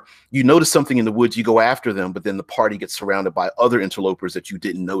 Or you notice something in the woods, you go after them, but then the party gets surrounded by other interlopers that you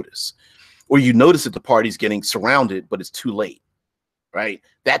didn't notice. Or you notice that the party's getting surrounded, but it's too late, right?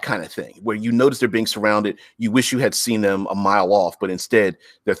 That kind of thing, where you notice they're being surrounded. You wish you had seen them a mile off, but instead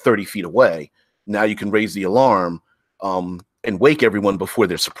they're 30 feet away. Now you can raise the alarm and wake everyone before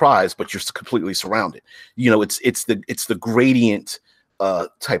they're surprised, but you're completely surrounded. It's the gradient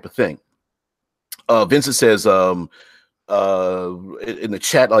type of thing. Vincent says in the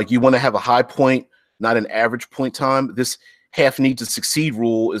chat, like, you want to have a high point, not an average point time. This half need to succeed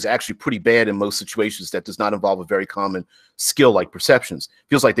rule is actually pretty bad in most situations that does not involve a very common skill like perceptions.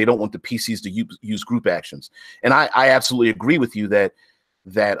 Feels like they don't want the PCs to use group actions. And I absolutely agree with you that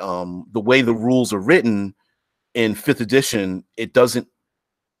the way the rules are written in 5th edition, it doesn't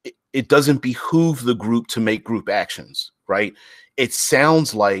behoove the group to make group actions, right? It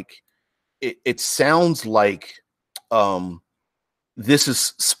sounds like this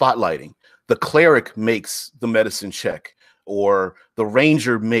is spotlighting. The cleric makes the medicine check, or the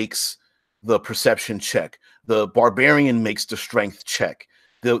ranger makes the perception check. The barbarian makes the strength check.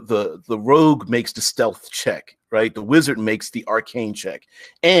 The rogue makes the stealth check, right? The wizard makes the arcane check,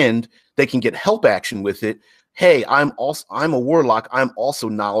 and they can get help action with it. Hey, I'm a warlock. I'm also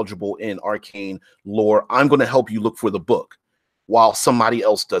knowledgeable in arcane lore. I'm going to help you look for the book while somebody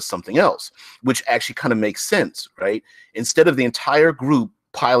else does something else, which actually kind of makes sense, right? Instead of the entire group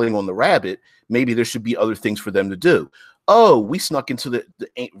piling on the rabbit, maybe there should be other things for them to do. Oh, we snuck into the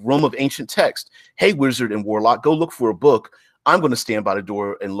room of ancient text. Hey, wizard and warlock, go look for a book. I'm going to stand by the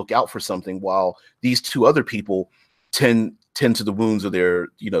door and look out for something while these 2 other people tend to the wounds of their,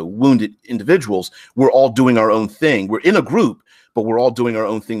 wounded individuals. We're all doing our own thing. We're in a group, but we're all doing our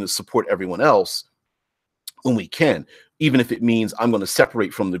own thing to support everyone else when we can, even if it means I'm going to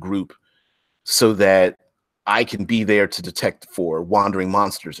separate from the group so that I can be there to detect for wandering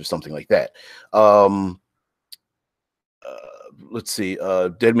monsters or something like that. Let's see.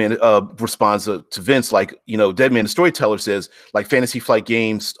 Deadman responds to Vince, like, Deadman the Storyteller says, like Fantasy Flight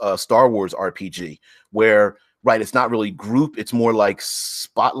Games, Star Wars RPG, where, right, it's not really group, it's more like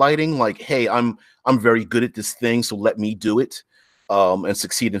spotlighting, like, hey, I'm very good at this thing, so let me do it and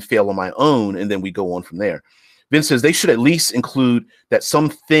succeed and fail on my own, and then we go on from there. Vince says they should at least include that some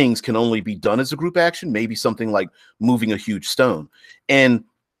things can only be done as a group action, maybe something like moving a huge stone. And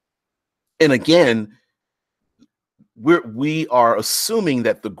again, we are assuming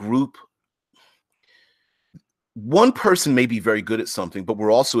that the group, one person may be very good at something, but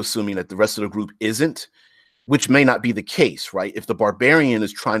we're also assuming that the rest of the group isn't, which may not be the case, right? If the barbarian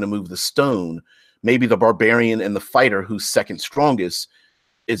is trying to move the stone, maybe the barbarian and the fighter who's second strongest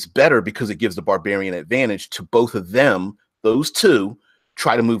is better because it gives the barbarian advantage to both of them, those 2,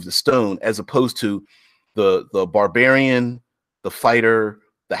 try to move the stone, as opposed to the barbarian, the fighter,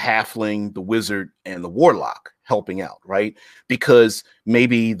 the halfling, the wizard, and the warlock helping out, right? Because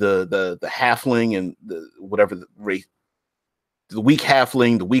maybe the halfling and the weak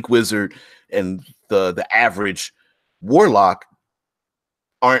halfling, the weak wizard, and the average warlock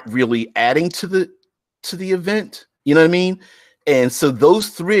aren't really adding to the event. You know what I mean? And so those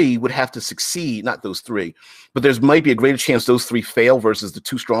 3 would have to succeed, not those 3, but there's might be a greater chance those 3 fail versus the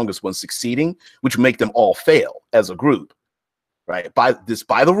 2 strongest ones succeeding, which make them all fail as a group, right? By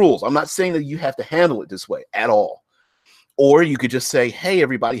the rules. I'm not saying that you have to handle it this way at all. Or you could just say, hey,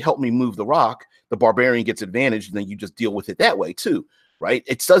 everybody, help me move the rock. The barbarian gets advantage, and then you just deal with it that way too, right?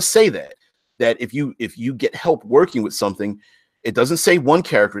 It does say that if you get help working with something, it doesn't say one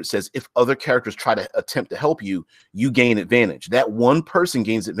character. It says if other characters try to attempt to help you, you gain advantage. That one person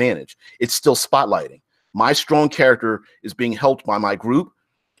gains advantage. It's still spotlighting. My strong character is being helped by my group.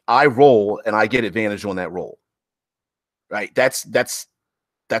 I roll and I get advantage on that roll. Right? That's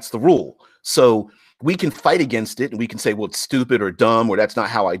the rule. So we can fight against it, and we can say, well, it's stupid or dumb, or that's not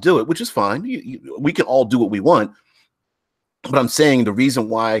how I do it, which is fine. We can all do what we want. But I'm saying the reason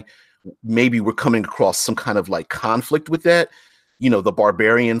why maybe we're coming across some kind of like conflict with that. The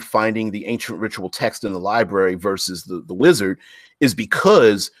barbarian finding the ancient ritual text in the library versus the wizard is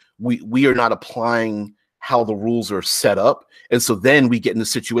because we are not applying how the rules are set up. And so then we get into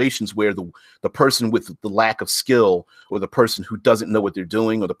situations where the person with the lack of skill, or the person who doesn't know what they're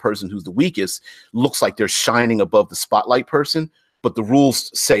doing, or the person who's the weakest, looks like they're shining above the spotlight person, but the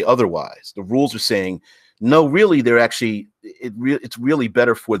rules say otherwise. The rules are saying, no, really, they're actually, it's really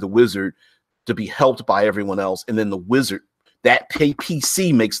better for the wizard to be helped by everyone else. And then the wizard, that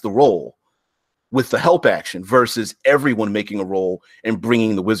PC makes the roll with the help action versus everyone making a roll and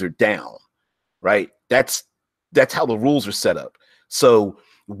bringing the wizard down, right? That's how the rules are set up. So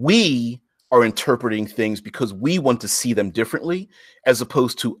we are interpreting things because we want to see them differently, as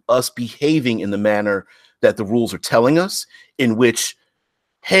opposed to us behaving in the manner that the rules are telling us, in which,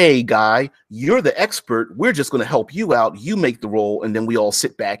 hey, guy, you're the expert. We're just going to help you out. You make the roll, and then we all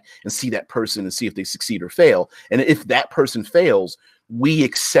sit back and see that person and see if they succeed or fail. And if that person fails, we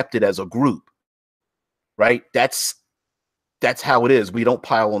accept it as a group, right? That's how it is. We don't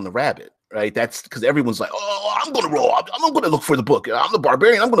pile on the rabbit, right? That's because everyone's like, oh, I'm going to roll. I'm going to look for the book. I'm the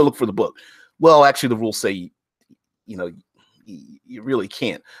barbarian. I'm going to look for the book. Well, actually, the rules say, you really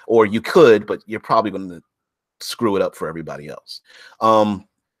can't, or you could, but you're probably going to screw it up for everybody else.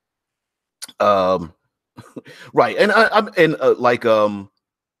 Right.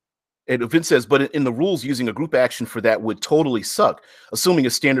 And Vince says, but in the rules, using a group action for that would totally suck. Assuming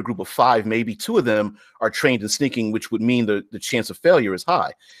a standard group of 5, maybe 2 of them are trained in sneaking, which would mean the chance of failure is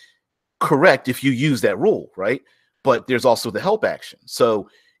high. Correct, if you use that rule, right? But there's also the help action. So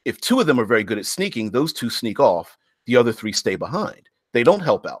if 2 of them are very good at sneaking, those 2 sneak off, the other 3 stay behind. They don't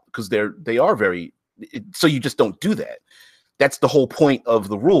help out because they are very, so you just don't do that. That's the whole point of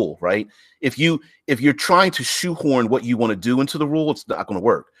the rule, right? If you're trying to shoehorn what you want to do into the rule, it's not going to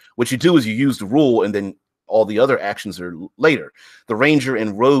work. What you do is you use the rule, and then all the other actions are later. The ranger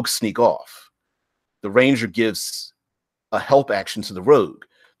and rogue sneak off. The ranger gives a help action to the rogue.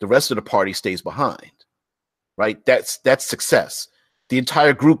 The rest of the party stays behind, right? That's success. The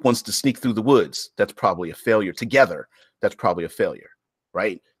entire group wants to sneak through the woods. That's probably a failure. Together, that's probably a failure,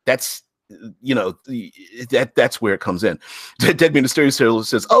 right? That's that's where it comes in. Dead Man Mysterious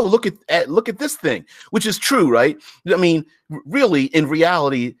says, "Oh, look at this thing," which is true, right? I mean, really, in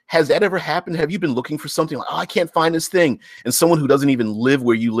reality, has that ever happened? Have you been looking for something like, oh, I can't find this thing, and someone who doesn't even live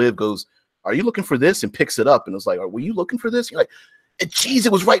where you live goes, "Are you looking for this?" and picks it up, and it's like, "Were you looking for this?" You're like, "Geez,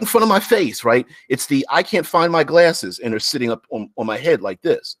 it was right in front of my face," right? It's the I can't find my glasses, and they're sitting up on my head like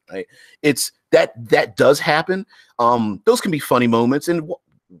this, right? It's that does happen. Those can be funny moments, and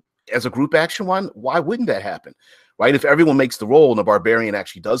as a group action one, why wouldn't that happen, right? If everyone makes the roll and the barbarian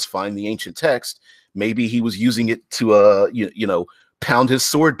actually does find the ancient text, maybe he was using it to pound his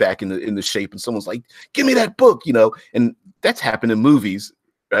sword back in the shape, and someone's like, "Give me that book," and that's happened in movies,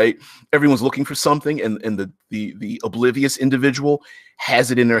 right? Everyone's looking for something, and the oblivious individual has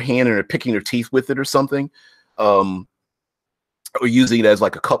it in their hand and they're picking their teeth with it or something, or using it as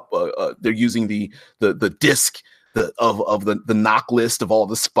like a cup. They're using the disc of the knock list of all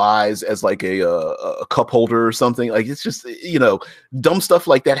the spies as like a cup holder or something. Like, it's just dumb stuff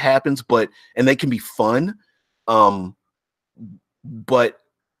like that happens, and they can be fun, but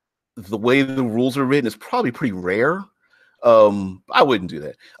the way the rules are written is probably pretty rare. I wouldn't do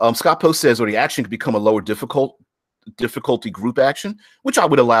that. Scott Post says, or the action could become a lower difficulty group action, which I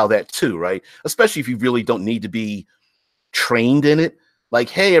would allow that too, right? Especially if you really don't need to be trained in it. Like,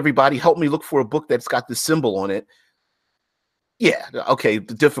 hey, everybody, help me look for a book that's got this symbol on it. Yeah, okay,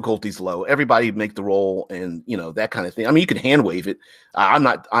 the difficulty's low. Everybody make the roll, and that kind of thing. I mean, you can hand wave it. I'm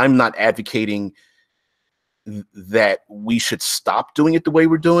not advocating that we should stop doing it the way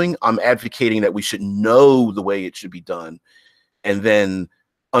we're doing. I'm advocating that we should know the way it should be done, and then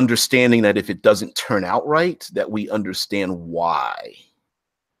understanding that if it doesn't turn out right, that we understand why.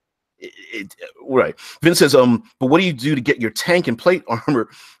 Right. Vince says, but what do you do to get your tank and plate armor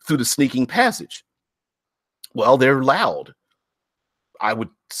through the sneaking passage? Well, they're loud. I would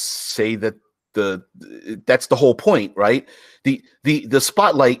say that that's the whole point, right? The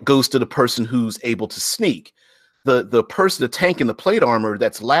spotlight goes to the person who's able to sneak. The tank and the plate armor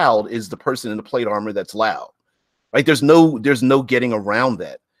that's loud is the person in the plate armor that's loud, right? There's no getting around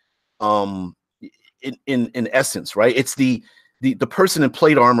that. In essence, right? It's the person in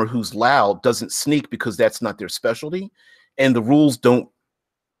plate armor who's loud doesn't sneak because that's not their specialty, and the rules don't.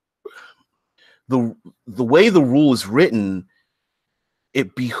 The way the rule is written,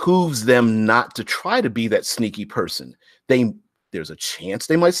 it behooves them not to try to be that sneaky person. There's a chance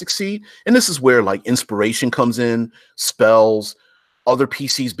they might succeed, and this is where like inspiration comes in, spells, other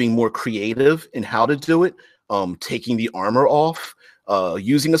PCs being more creative in how to do it, taking the armor off,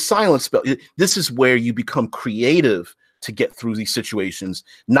 using a silence spell. This is where you become creative to get through these situations,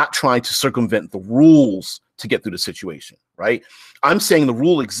 not trying to circumvent the rules to get through the situation, right? I'm saying the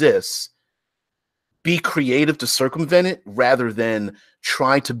rule exists. Be creative to circumvent it rather than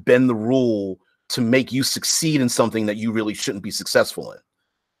trying to bend the rule to make you succeed in something that you really shouldn't be successful in.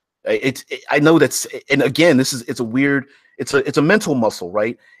 I know that's, and again, it's a weird, it's a mental muscle,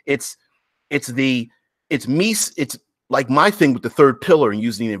 right? It's me, it's like my thing with the third pillar and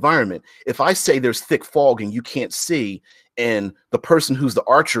using the environment. If I say there's thick fog and you can't see, and the person who's the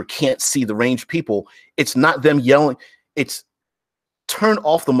archer can't see the ranged people, it's not them yelling. It's turn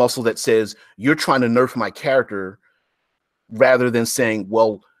off the muscle that says you're trying to nerf my character rather than saying,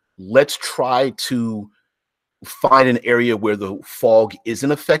 well, let's try to find an area where the fog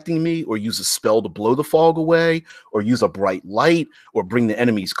isn't affecting me, or use a spell to blow the fog away, or use a bright light, or bring the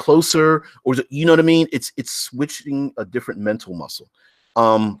enemies closer, or you know what I mean? It's switching a different mental muscle.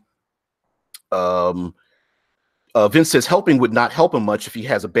 Vince says helping would not help him much if he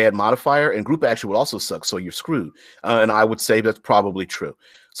has a bad modifier, and group action would also suck, so you're screwed. And I would say that's probably true.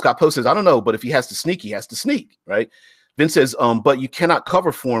 Scott Poe says, I don't know, but if he has to sneak, he has to sneak, right? Vince says, but you cannot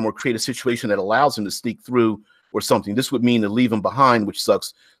cover for him or create a situation that allows him to sneak through or something. This would mean to leave him behind, which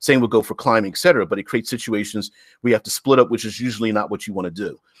sucks. Same would go for climbing, etc. But it creates situations where you have to split up, which is usually not what you want to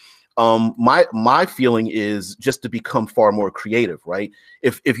do. My feeling is just to become far more creative, right?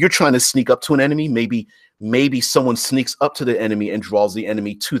 If you're trying to sneak up to an enemy, maybe someone sneaks up to the enemy and draws the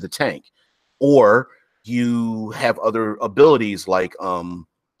enemy to the tank, or you have other abilities like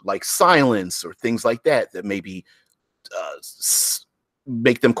silence or things like that maybe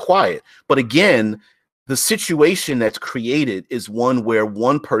make them quiet. But again, the situation that's created is one where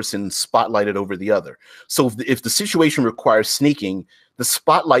one person spotlighted over the other. So if the situation requires sneaking, the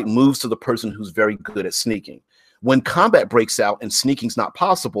spotlight moves to the person who's very good at sneaking. When combat breaks out and sneaking's not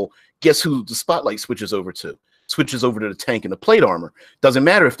possible, guess who the spotlight switches over to? Switches over to the tank and the plate armor. Doesn't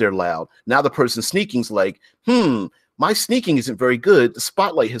matter if they're loud. Now the person sneaking's like, my sneaking isn't very good. The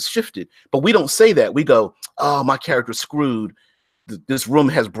spotlight has shifted. But we don't say that. We go, oh, my character's screwed. This room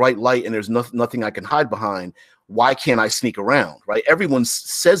has bright light and there's nothing I can hide behind. Why can't I sneak around, right? Everyone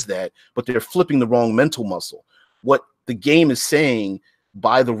says that, but they're flipping the wrong mental muscle. What the game is saying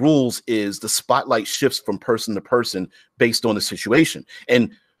by the rules is the spotlight shifts from person to person based on the situation.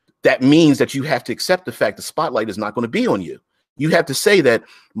 And that means that you have to accept the fact the spotlight is not going to be on you. You have to say that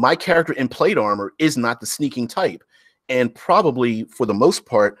my character in plate armor is not the sneaking type. And probably for the most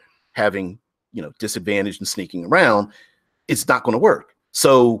part, having, disadvantage and sneaking around, it's not going to work.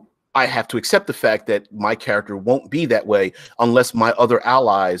 So I have to accept the fact that my character won't be that way unless my other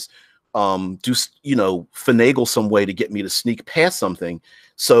allies finagle some way to get me to sneak past something.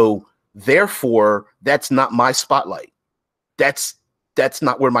 So therefore, that's not my spotlight. That's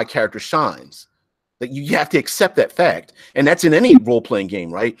not where my character shines. Like, you have to accept that fact. And that's in any role-playing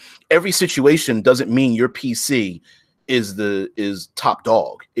game, right? Every situation doesn't mean your PC is top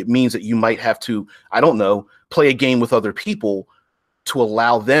dog. It means that you might have to, I don't know, play a game with other people to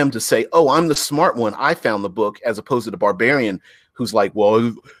allow them to say, oh, I'm the smart one, I found the book, as opposed to the barbarian who's like,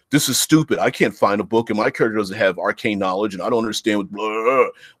 well, this is stupid, I can't find a book and my character doesn't have arcane knowledge and I don't understand what blah.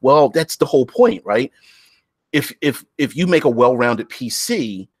 Well, that's the whole point, right? If you make a well-rounded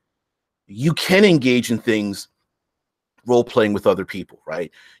PC, you can engage in things role-playing with other people, right?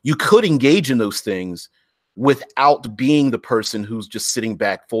 You could engage in those things without being the person who's just sitting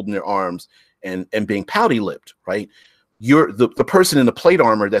back folding their arms and being pouty-lipped, right? You're the person in the plate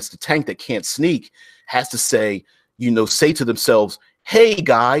armor that's the tank that can't sneak has to say, say to themselves, hey,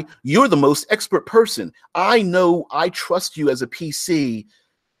 guy, you're the most expert person. I know I trust you as a PC,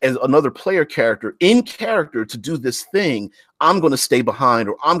 as another player character, in character, to do this thing. I'm going to stay behind,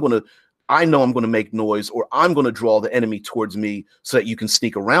 or I know I'm going to make noise, or I'm going to draw the enemy towards me so that you can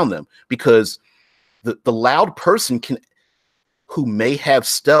sneak around them. Because the loud person who may have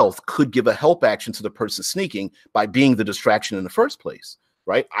stealth could give a help action to the person sneaking by being the distraction in the first place,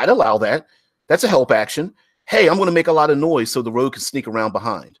 right? I'd allow that. That's a help action. Hey, I'm going to make a lot of noise so the rogue can sneak around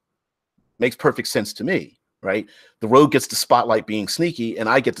behind. Makes perfect sense to me, right? The rogue gets the spotlight being sneaky, and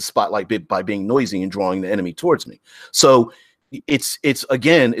I get the spotlight by being noisy and drawing the enemy towards me. So it's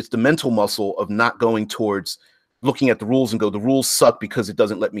the mental muscle of not going towards looking at the rules and go, the rules suck because it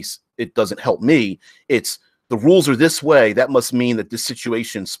doesn't help me. It's the rules are this way. That must mean that this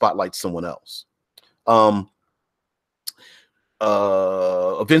situation spotlights someone else.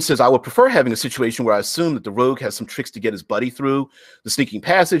 Vince says, I would prefer having a situation where I assume that the rogue has some tricks to get his buddy through the sneaking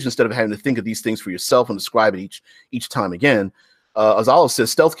passage instead of having to think of these things for yourself and describe it each time again. Azalo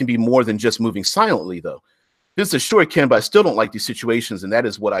says stealth can be more than just moving silently, though. This is sure it can, but I still don't like these situations, and that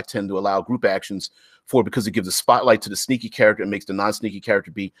is what I tend to allow group actions for, because it gives a spotlight to the sneaky character and makes the non-sneaky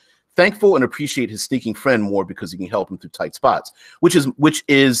character be thankful and appreciate his sneaking friend more because he can help him through tight spots. Which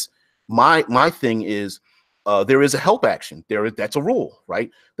is my thing is there is a help action. That's a rule, right?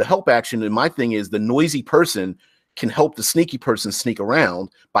 The help action, and my thing is the noisy person can help the sneaky person sneak around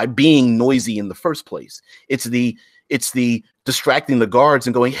by being noisy in the first place. It's the distracting the guards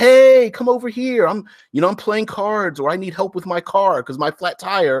and going, hey, come over here. I'm playing cards, or I need help with my car because my flat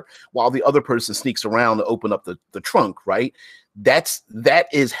tire, while the other person sneaks around to open up the trunk, right? That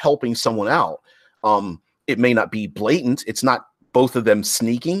is helping someone out. It may not be blatant. It's not both of them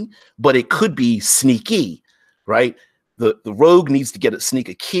sneaking, but it could be sneaky, right? The rogue needs to sneak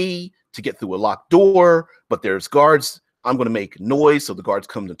a key to get through a locked door, but there's guards. I'm going to make noise, so the guards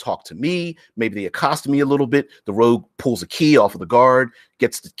come to talk to me. Maybe they accost me a little bit. The rogue pulls a key off of the guard,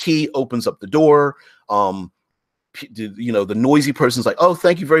 gets the key, opens up the door. The noisy person's like, oh,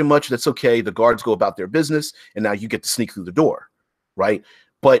 thank you very much. That's okay. The guards go about their business, and now you get to sneak through the door, right?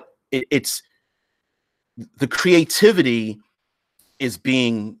 But it's the creativity is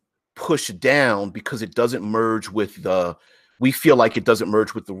being pushed down because it doesn't merge with we feel like it doesn't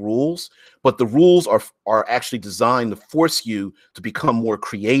merge with the rules, but the rules are actually designed to force you to become more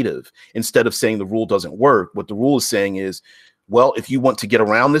creative instead of saying the rule doesn't work. What the rule is saying is, well, if you want to get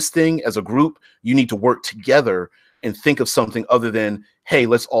around this thing as a group, you need to work together and think of something other than, hey,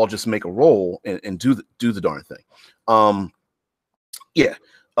 let's all just make a roll and do the darn thing. Yeah.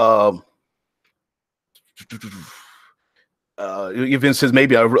 Vince says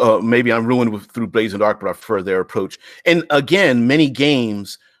maybe I'm ruined through Blaze and Dark, but I prefer their approach. And again, many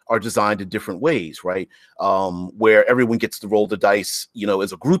games are designed in different ways, right? Where everyone gets to roll the dice,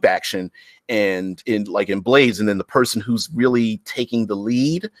 as a group action, and in Blaze, and then the person who's really taking the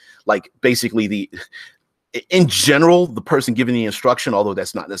lead, like basically in general, the person giving the instruction, although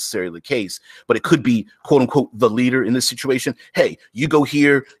that's not necessarily the case, but it could be quote unquote the leader in this situation. Hey, you go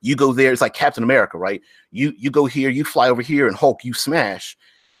here, you go there. It's like Captain America, right? You go here, you fly over here, and Hulk, you smash.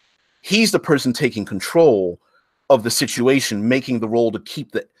 He's the person taking control of the situation, making the roll to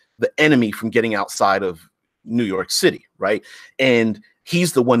keep the enemy from getting outside of New York City, right? And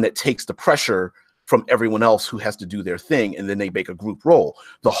he's the one that takes the pressure from everyone else who has to do their thing, and then they make a group roll.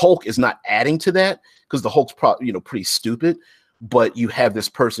 The Hulk is not adding to that because the Hulk's probably pretty stupid, but you have this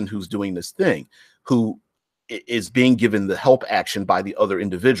person who's doing this thing who is being given the help action by the other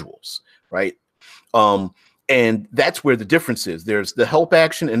individuals, right? And that's where the difference is. There's the help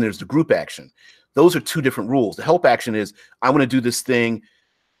action and there's the group action. Those are two different rules. The help action is, I want to do this thing,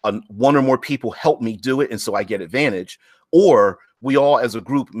 one or more people help me do it, and so I get advantage. Or we all as a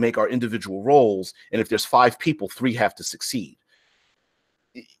group make our individual roles, and if there's 5 people, 3 have to succeed.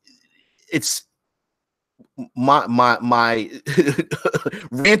 It's my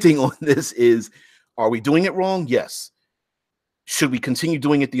ranting on this is, are we doing it wrong? Yes. Should we continue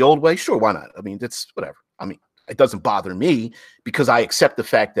doing it the old way? Sure, why not? I mean, that's whatever. I mean, it doesn't bother me because I accept the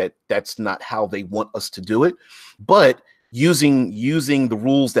fact that that's not how they want us to do it. But using the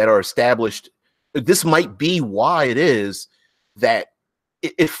rules that are established, this might be why it is that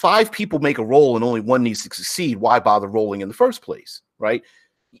if 5 people make a roll and only 1 needs to succeed, why bother rolling in the first place, right?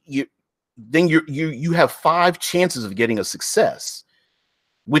 You have 5 chances of getting a success,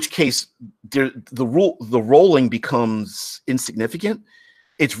 which case the rolling becomes insignificant.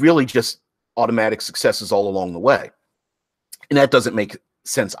 It's really just automatic successes all along the way, and that doesn't make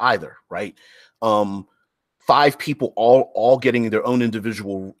sense either, right? 5 people all getting their own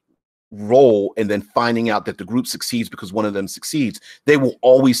individual role and then finding out that the group succeeds because one of them succeeds, they will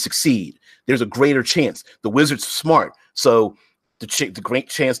always succeed. There's a greater chance. The wizard's smart, so the great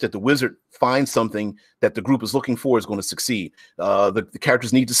chance that the wizard finds something that the group is looking for is going to succeed. The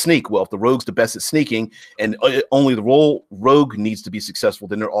characters need to sneak. Well, if the rogue's the best at sneaking and only the rogue needs to be successful,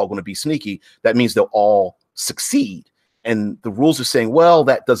 then they're all going to be sneaky. That means they'll all succeed. And the rules are saying, well,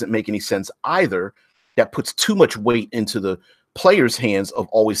 that doesn't make any sense either. That puts too much weight into the players' hands of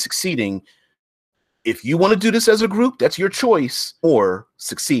always succeeding. If you want to do this as a group, that's your choice, or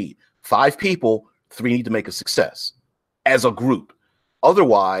succeed. 5 people, 3 need to make a success as a group.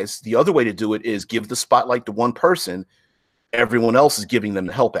 Otherwise, the other way to do it is give the spotlight to one person. Everyone else is giving them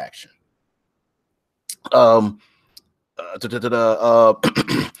the help action. Azal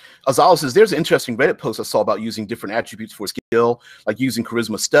says, there's an interesting Reddit post I saw about using different attributes for skill, like using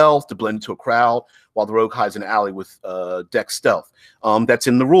charisma stealth to blend into a crowd while the rogue hides in an alley with dex stealth. That's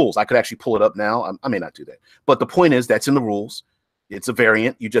in the rules. I could actually pull it up now. I may not do that. But the point is, that's in the rules. It's a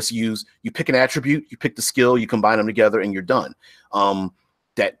variant. You pick an attribute, you pick the skill, you combine them together, and you're done.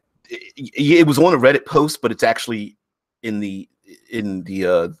 It was on a Reddit post, but it's actually in the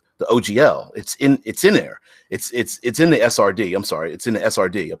OGL. It's in there. It's in the SRD. I'm sorry, it's in the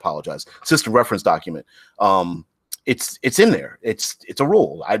SRD. Apologize. System reference document. It's in there. It's a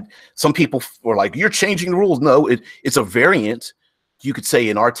rule. Some people were like, "You're changing the rules." No, it's a variant. You could say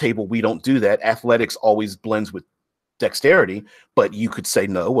in our table we don't do that. Athletics always blends with dexterity, but you could say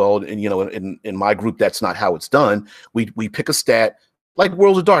no. Well, and in my group, that's not how it's done. We pick a stat like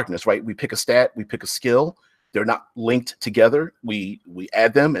Worlds of Darkness, right? We pick a stat, we pick a skill. They're not linked together. We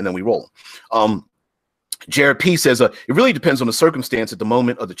add them and then we roll them. Jared P says, it really depends on the circumstance at the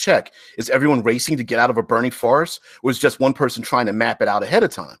moment of the check. Is everyone racing to get out of a burning forest, or is just one person trying to map it out ahead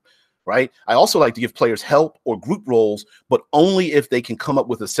of time? Right. I also like to give players help or group roles, but only if they can come up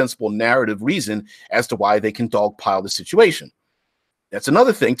with a sensible narrative reason as to why they can dogpile the situation. That's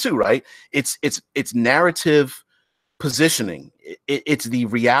another thing too, right? It's narrative positioning. It's the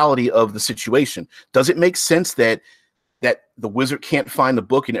reality of the situation. Does it make sense that the wizard can't find the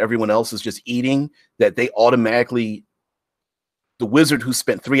book and everyone else is just eating, that they automatically, the wizard who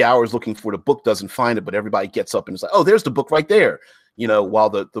spent 3 hours looking for the book doesn't find it, but everybody gets up and is like, oh, there's the book right there, while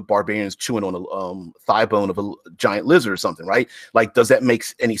the barbarian's chewing on a thigh bone of a giant lizard or something, right? Like, does that make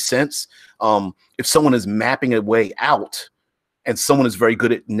any sense? If someone is mapping a way out and someone is very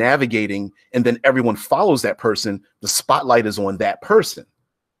good at navigating and then everyone follows that person, the spotlight is on that person.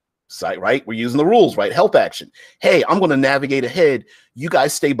 Right? We're using the rules, right? Help action. Hey, I'm going to navigate ahead. You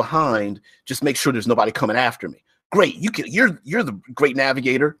guys stay behind. Just make sure there's nobody coming after me. Great. You're the great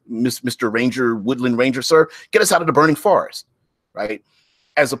navigator, Mr. Ranger, Woodland Ranger, sir. Get us out of the burning forest, right?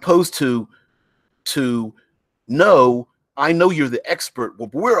 As opposed to no, I know you're the expert. Well,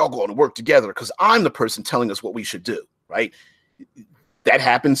 we're all going to work together because I'm the person telling us what we should do, right? That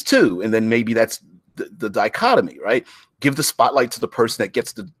happens too. And then maybe that's the dichotomy, right? Give the spotlight to the person that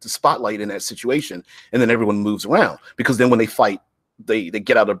gets the spotlight in that situation, and then everyone moves around. Because then when they fight, they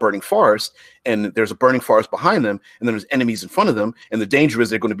get out of a burning forest, and there's a burning forest behind them, and then there's enemies in front of them, and the danger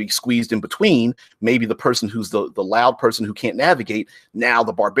is they're going to be squeezed in between. Maybe the person who's the loud person who can't navigate, now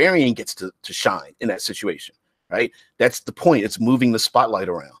the barbarian gets to shine in that situation, right? That's the point. It's moving the spotlight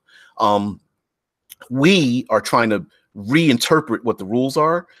around. We are trying to reinterpret what the rules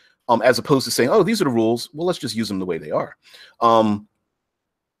are, as opposed to saying, oh, these are the rules. Well, let's just use them the way they are.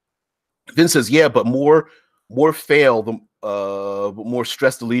 Vince says, yeah, but more fail, but more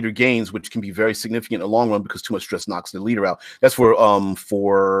stress the leader gains, which can be very significant in the long run because too much stress knocks the leader out. That's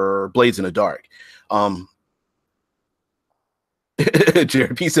for Blades in the Dark.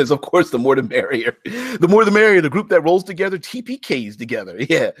 JRP says, of course, the more the merrier. The more the merrier. The group that rolls together TPKs together.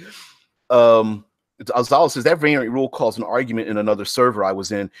 Yeah. Azal says that variant rule caused an argument in another server I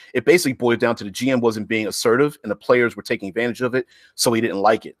was in. It basically boiled down to the GM wasn't being assertive and the players were taking advantage of it, so he didn't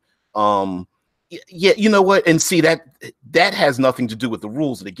like it. Yeah, you know what? And see, that has nothing to do with the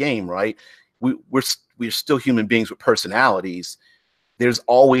rules of the game, right? We're still human beings with personalities. There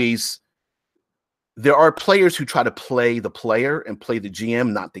are players who try to play the player and play the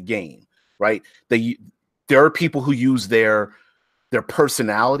GM, not the game, right? There are people who use their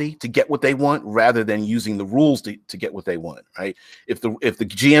personality to get what they want rather than using the rules to get what they want, right? If the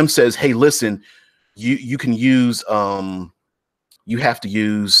GM says, hey, listen, you can use you have to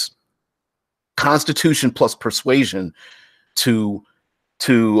use Constitution plus persuasion to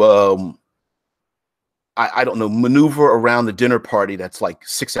I don't know, maneuver around the dinner party that's like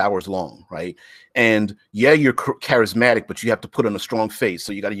 6 hours long, right? And yeah, you're charismatic, but you have to put on a strong face.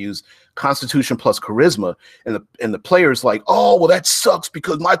 So you got to use Constitution plus charisma. And the player's like, oh, well, that sucks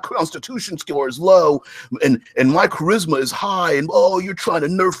because my Constitution score is low and my charisma is high. And oh, you're trying to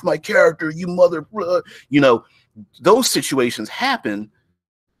nerf my character, you mother. Those situations happen,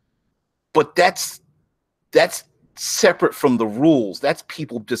 but that's separate from the rules. That's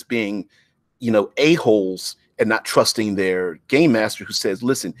people just being a-holes and not trusting their game master who says,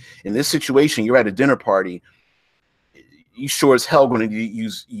 listen, in this situation, you're at a dinner party, you sure as hell going to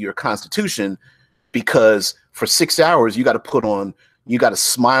use your Constitution because for 6 hours, you got to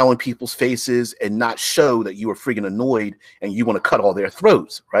smile in people's faces and not show that you are freaking annoyed and you want to cut all their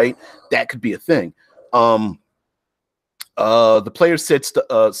throats, right? That could be a thing. The players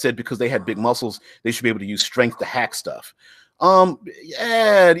said because they had big muscles, they should be able to use strength to hack stuff.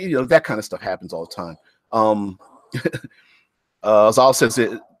 Yeah, that kind of stuff happens all the time. Zal says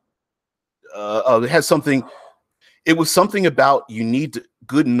it has something. It was something about you need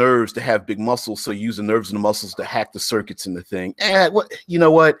good nerves to have big muscles, so you use the nerves and the muscles to hack the circuits in the thing. And you know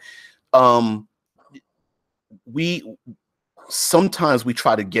what? sometimes we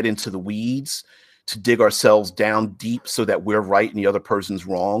try to get into the weeds to dig ourselves down deep so that we're right and the other person's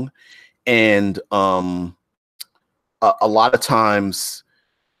wrong. And a lot of times,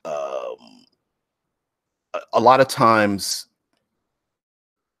 um, a lot of times,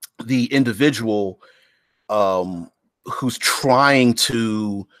 the individual who's trying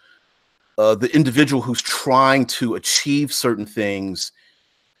to achieve certain things,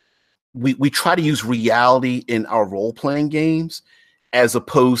 we try to use reality in our role-playing games as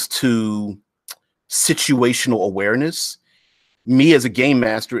opposed to situational awareness. Me as a game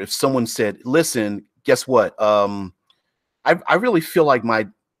master, if someone said, listen, guess what? I really feel like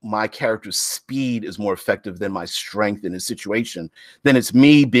my character's speed is more effective than my strength in a situation. Then it's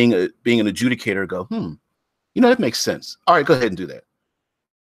me being an adjudicator, go, that makes sense. All right, go ahead and do that.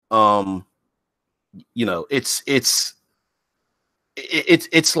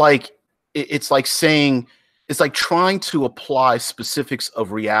 It's like trying to apply specifics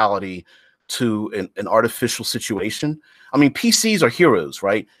of reality to an artificial situation. I mean, PCs are heroes,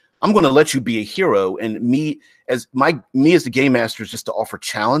 right? I'm going to let you be a hero, and me as the game master is just to offer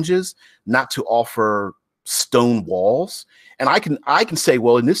challenges, not to offer stone walls. And I can say,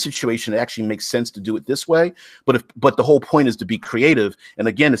 well, in this situation, it actually makes sense to do it this way. But the whole point is to be creative. And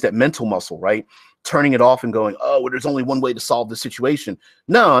again, it's that mental muscle, right? Turning it off and going, oh, well, there's only one way to solve this situation.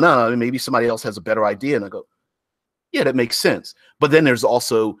 No, maybe somebody else has a better idea. And I go, yeah, that makes sense. But then there's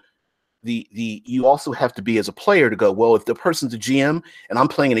also you also have to be, as a player, to go, well, if the person's a GM and I'm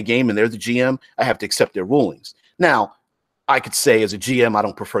playing in a game and they're the GM, I have to accept their rulings. Now, I could say as a GM, I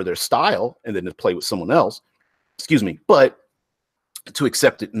don't prefer their style, and then to play with someone else, but to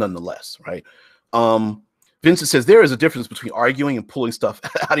accept it nonetheless, right? Vincent says, there is a difference between arguing and pulling stuff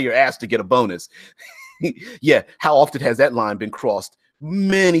out of your ass to get a bonus. Yeah, how often has that line been crossed?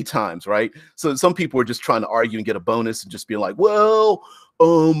 Many times, right? So some people are just trying to argue and get a bonus and just being like, well,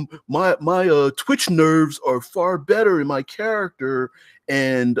 my twitch nerves are far better in my character,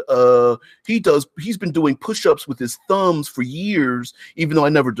 and he's been doing push-ups with his thumbs for years, even though I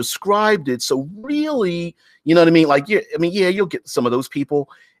never described it. So really, you know what I mean? Like, yeah, you'll get some of those people,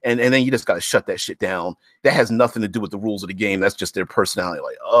 and then you just got to shut that shit down. That has nothing to do with the rules of the game. That's just their personality.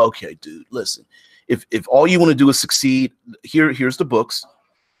 Like, okay, dude, listen, if all you want to do is succeed, here's the books.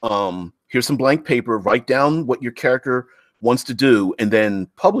 Here's some blank paper. Write down what your character wants to do, and then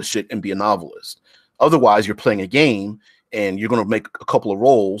publish it and be a novelist. Otherwise, you're playing a game, and you're going to make a couple of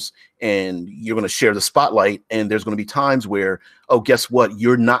rolls, and you're going to share the spotlight, and there's going to be times where, oh, guess what?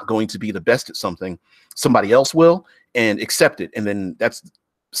 You're not going to be the best at something. Somebody else will, and accept it. And then that's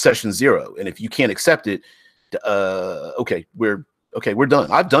session 0. And if you can't accept it, okay, we're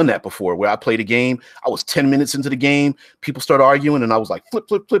done. I've done that before, where I played a game. I was 10 minutes into the game. People start arguing, and I was like,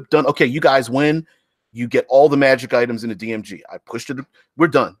 flip, done. Okay, you guys win. You get all the magic items in the DMG. I pushed it. We're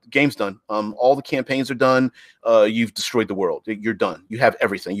done. The game's done. All the campaigns are done. You've destroyed the world. You're done. You have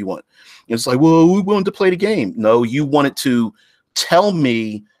everything you want. And it's like, well, we wanted to play the game. No, you wanted to tell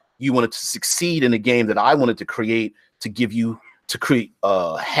me you wanted to succeed in a game that I wanted to create, to create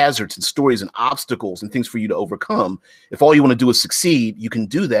hazards and stories and obstacles and things for you to overcome. If all you want to do is succeed, you can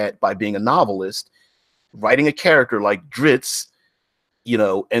do that by being a novelist, writing a character like Dritz,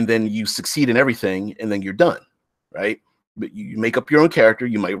 and then you succeed in everything, and then you're done, right? But you make up your own character,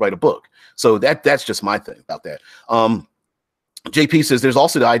 you might write a book. So that's just my thing about that. JP says there's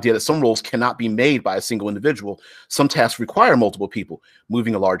also the idea that some roles cannot be made by a single individual. Some tasks require multiple people,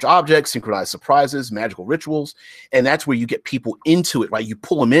 moving a large object, synchronized surprises, magical rituals. And that's where you get people into it, right? You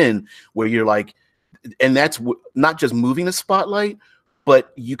pull them in where you're like, and that's not just moving the spotlight,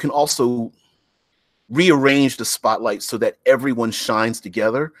 but you can also rearrange the spotlight so that everyone shines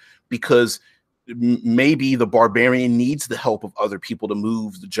together, because maybe the barbarian needs the help of other people to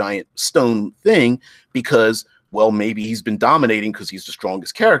move the giant stone thing, because, well, maybe he's been dominating because he's the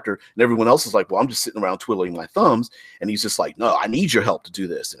strongest character, and everyone else is like, well, I'm just sitting around twiddling my thumbs, and he's just like, no, I need your help to do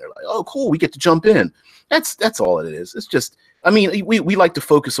this. And they're like, oh, cool, we get to jump in. That's all it is. It's just, I mean, we like to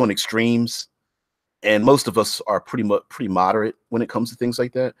focus on extremes, and most of us are pretty moderate when it comes to things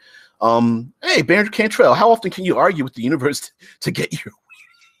like that. Hey, Baron Cantrell, how often can you argue with the universe to get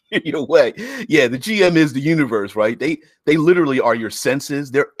your way? Yeah, the GM is the universe, right? They literally are your senses.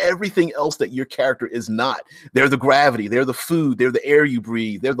 They're everything else that your character is not. They're the gravity, they're the food, they're the air you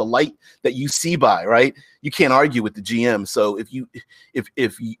breathe, they're the light that you see by, right? You can't argue with the GM. So if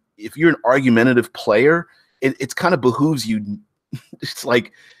you're an argumentative player, it's kind of behooves you. It's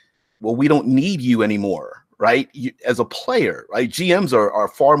like, well, we don't need you anymore, right? As a player, right? GMs are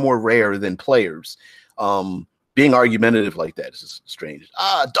far more rare than players. Being argumentative like that is just strange.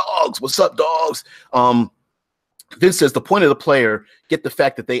 Dogs, what's up, dogs? Vince says the point of the player, get the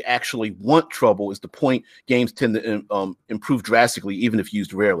fact that they actually want trouble is the point. Games tend to improve drastically, even if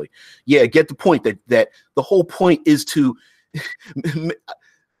used rarely. Yeah, get the point that the whole point is to.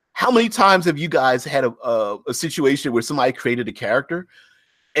 How many times have you guys had a situation where somebody created a character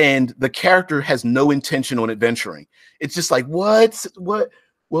and the character has no intention on adventuring? It's just like, what?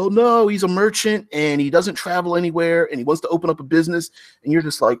 Well, no, he's a merchant and he doesn't travel anywhere and he wants to open up a business. And you're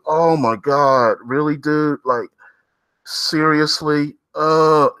just like, oh my God, really, dude? Like, seriously?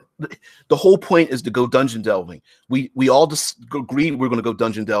 The whole point is to go dungeon delving. We all just agreed we're going to go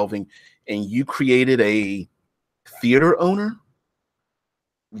dungeon delving, and you created a theater owner?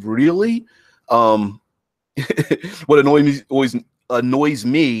 Really? Um, what always annoys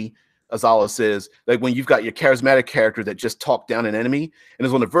me, Azala says, like when you've got your charismatic character that just talked down an enemy and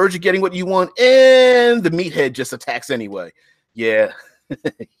is on the verge of getting what you want, and the meathead just attacks anyway. Yeah.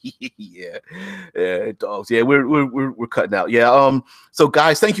 yeah, dogs. Yeah, we're cutting out. Yeah. So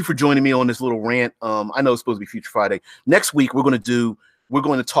guys, thank you for joining me on this little rant. I know it's supposed to be Future Friday. Next week we're going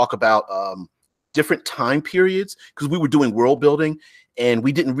to talk about different time periods, because we were doing world building and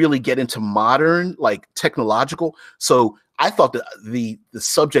we didn't really get into modern, like technological. So I thought that the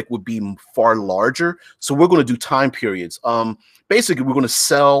subject would be far larger. So we're going to do time periods. Basically, we're going to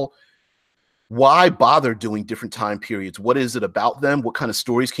sell why bother doing different time periods. What is it about them? What kind of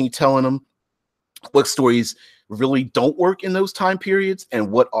stories can you tell in them? What stories really don't work in those time periods,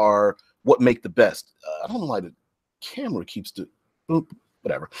 and what make the best? I don't know why the camera keeps doing.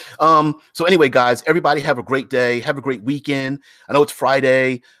 Whatever. So anyway, guys, everybody have a great day. Have a great weekend. I know it's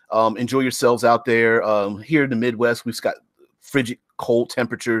Friday. Enjoy yourselves out there. Here in the Midwest, we've got frigid, cold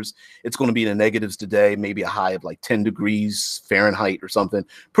temperatures. It's going to be in the negatives today, maybe a high of like 10 degrees Fahrenheit or something.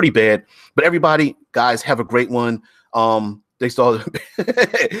 Pretty bad. But everybody, guys, have a great one. They saw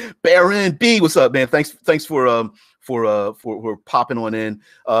Baron B. What's up, man? Thanks for popping on in.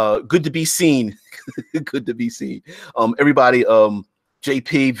 Good to be seen. Good to be seen. Everybody,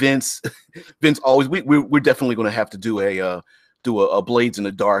 JP, Vince always, we're definitely going to have to do a Blades in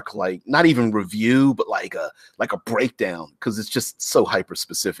the Dark, like not even review, but like a breakdown, because it's just so hyper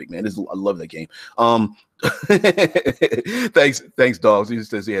specific, man. I love that game. Thanks, dogs. He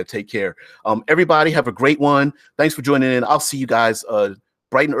says, yeah, take care. Everybody have a great one. Thanks for joining in. I'll see you guys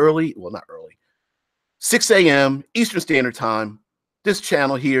bright and early. Well, not early. 6 a.m. Eastern Standard Time. This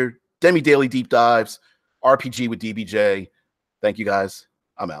channel here, Demi Daily Deep Dives, RPG with DBJ. Thank you guys.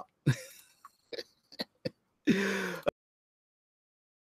 I'm out.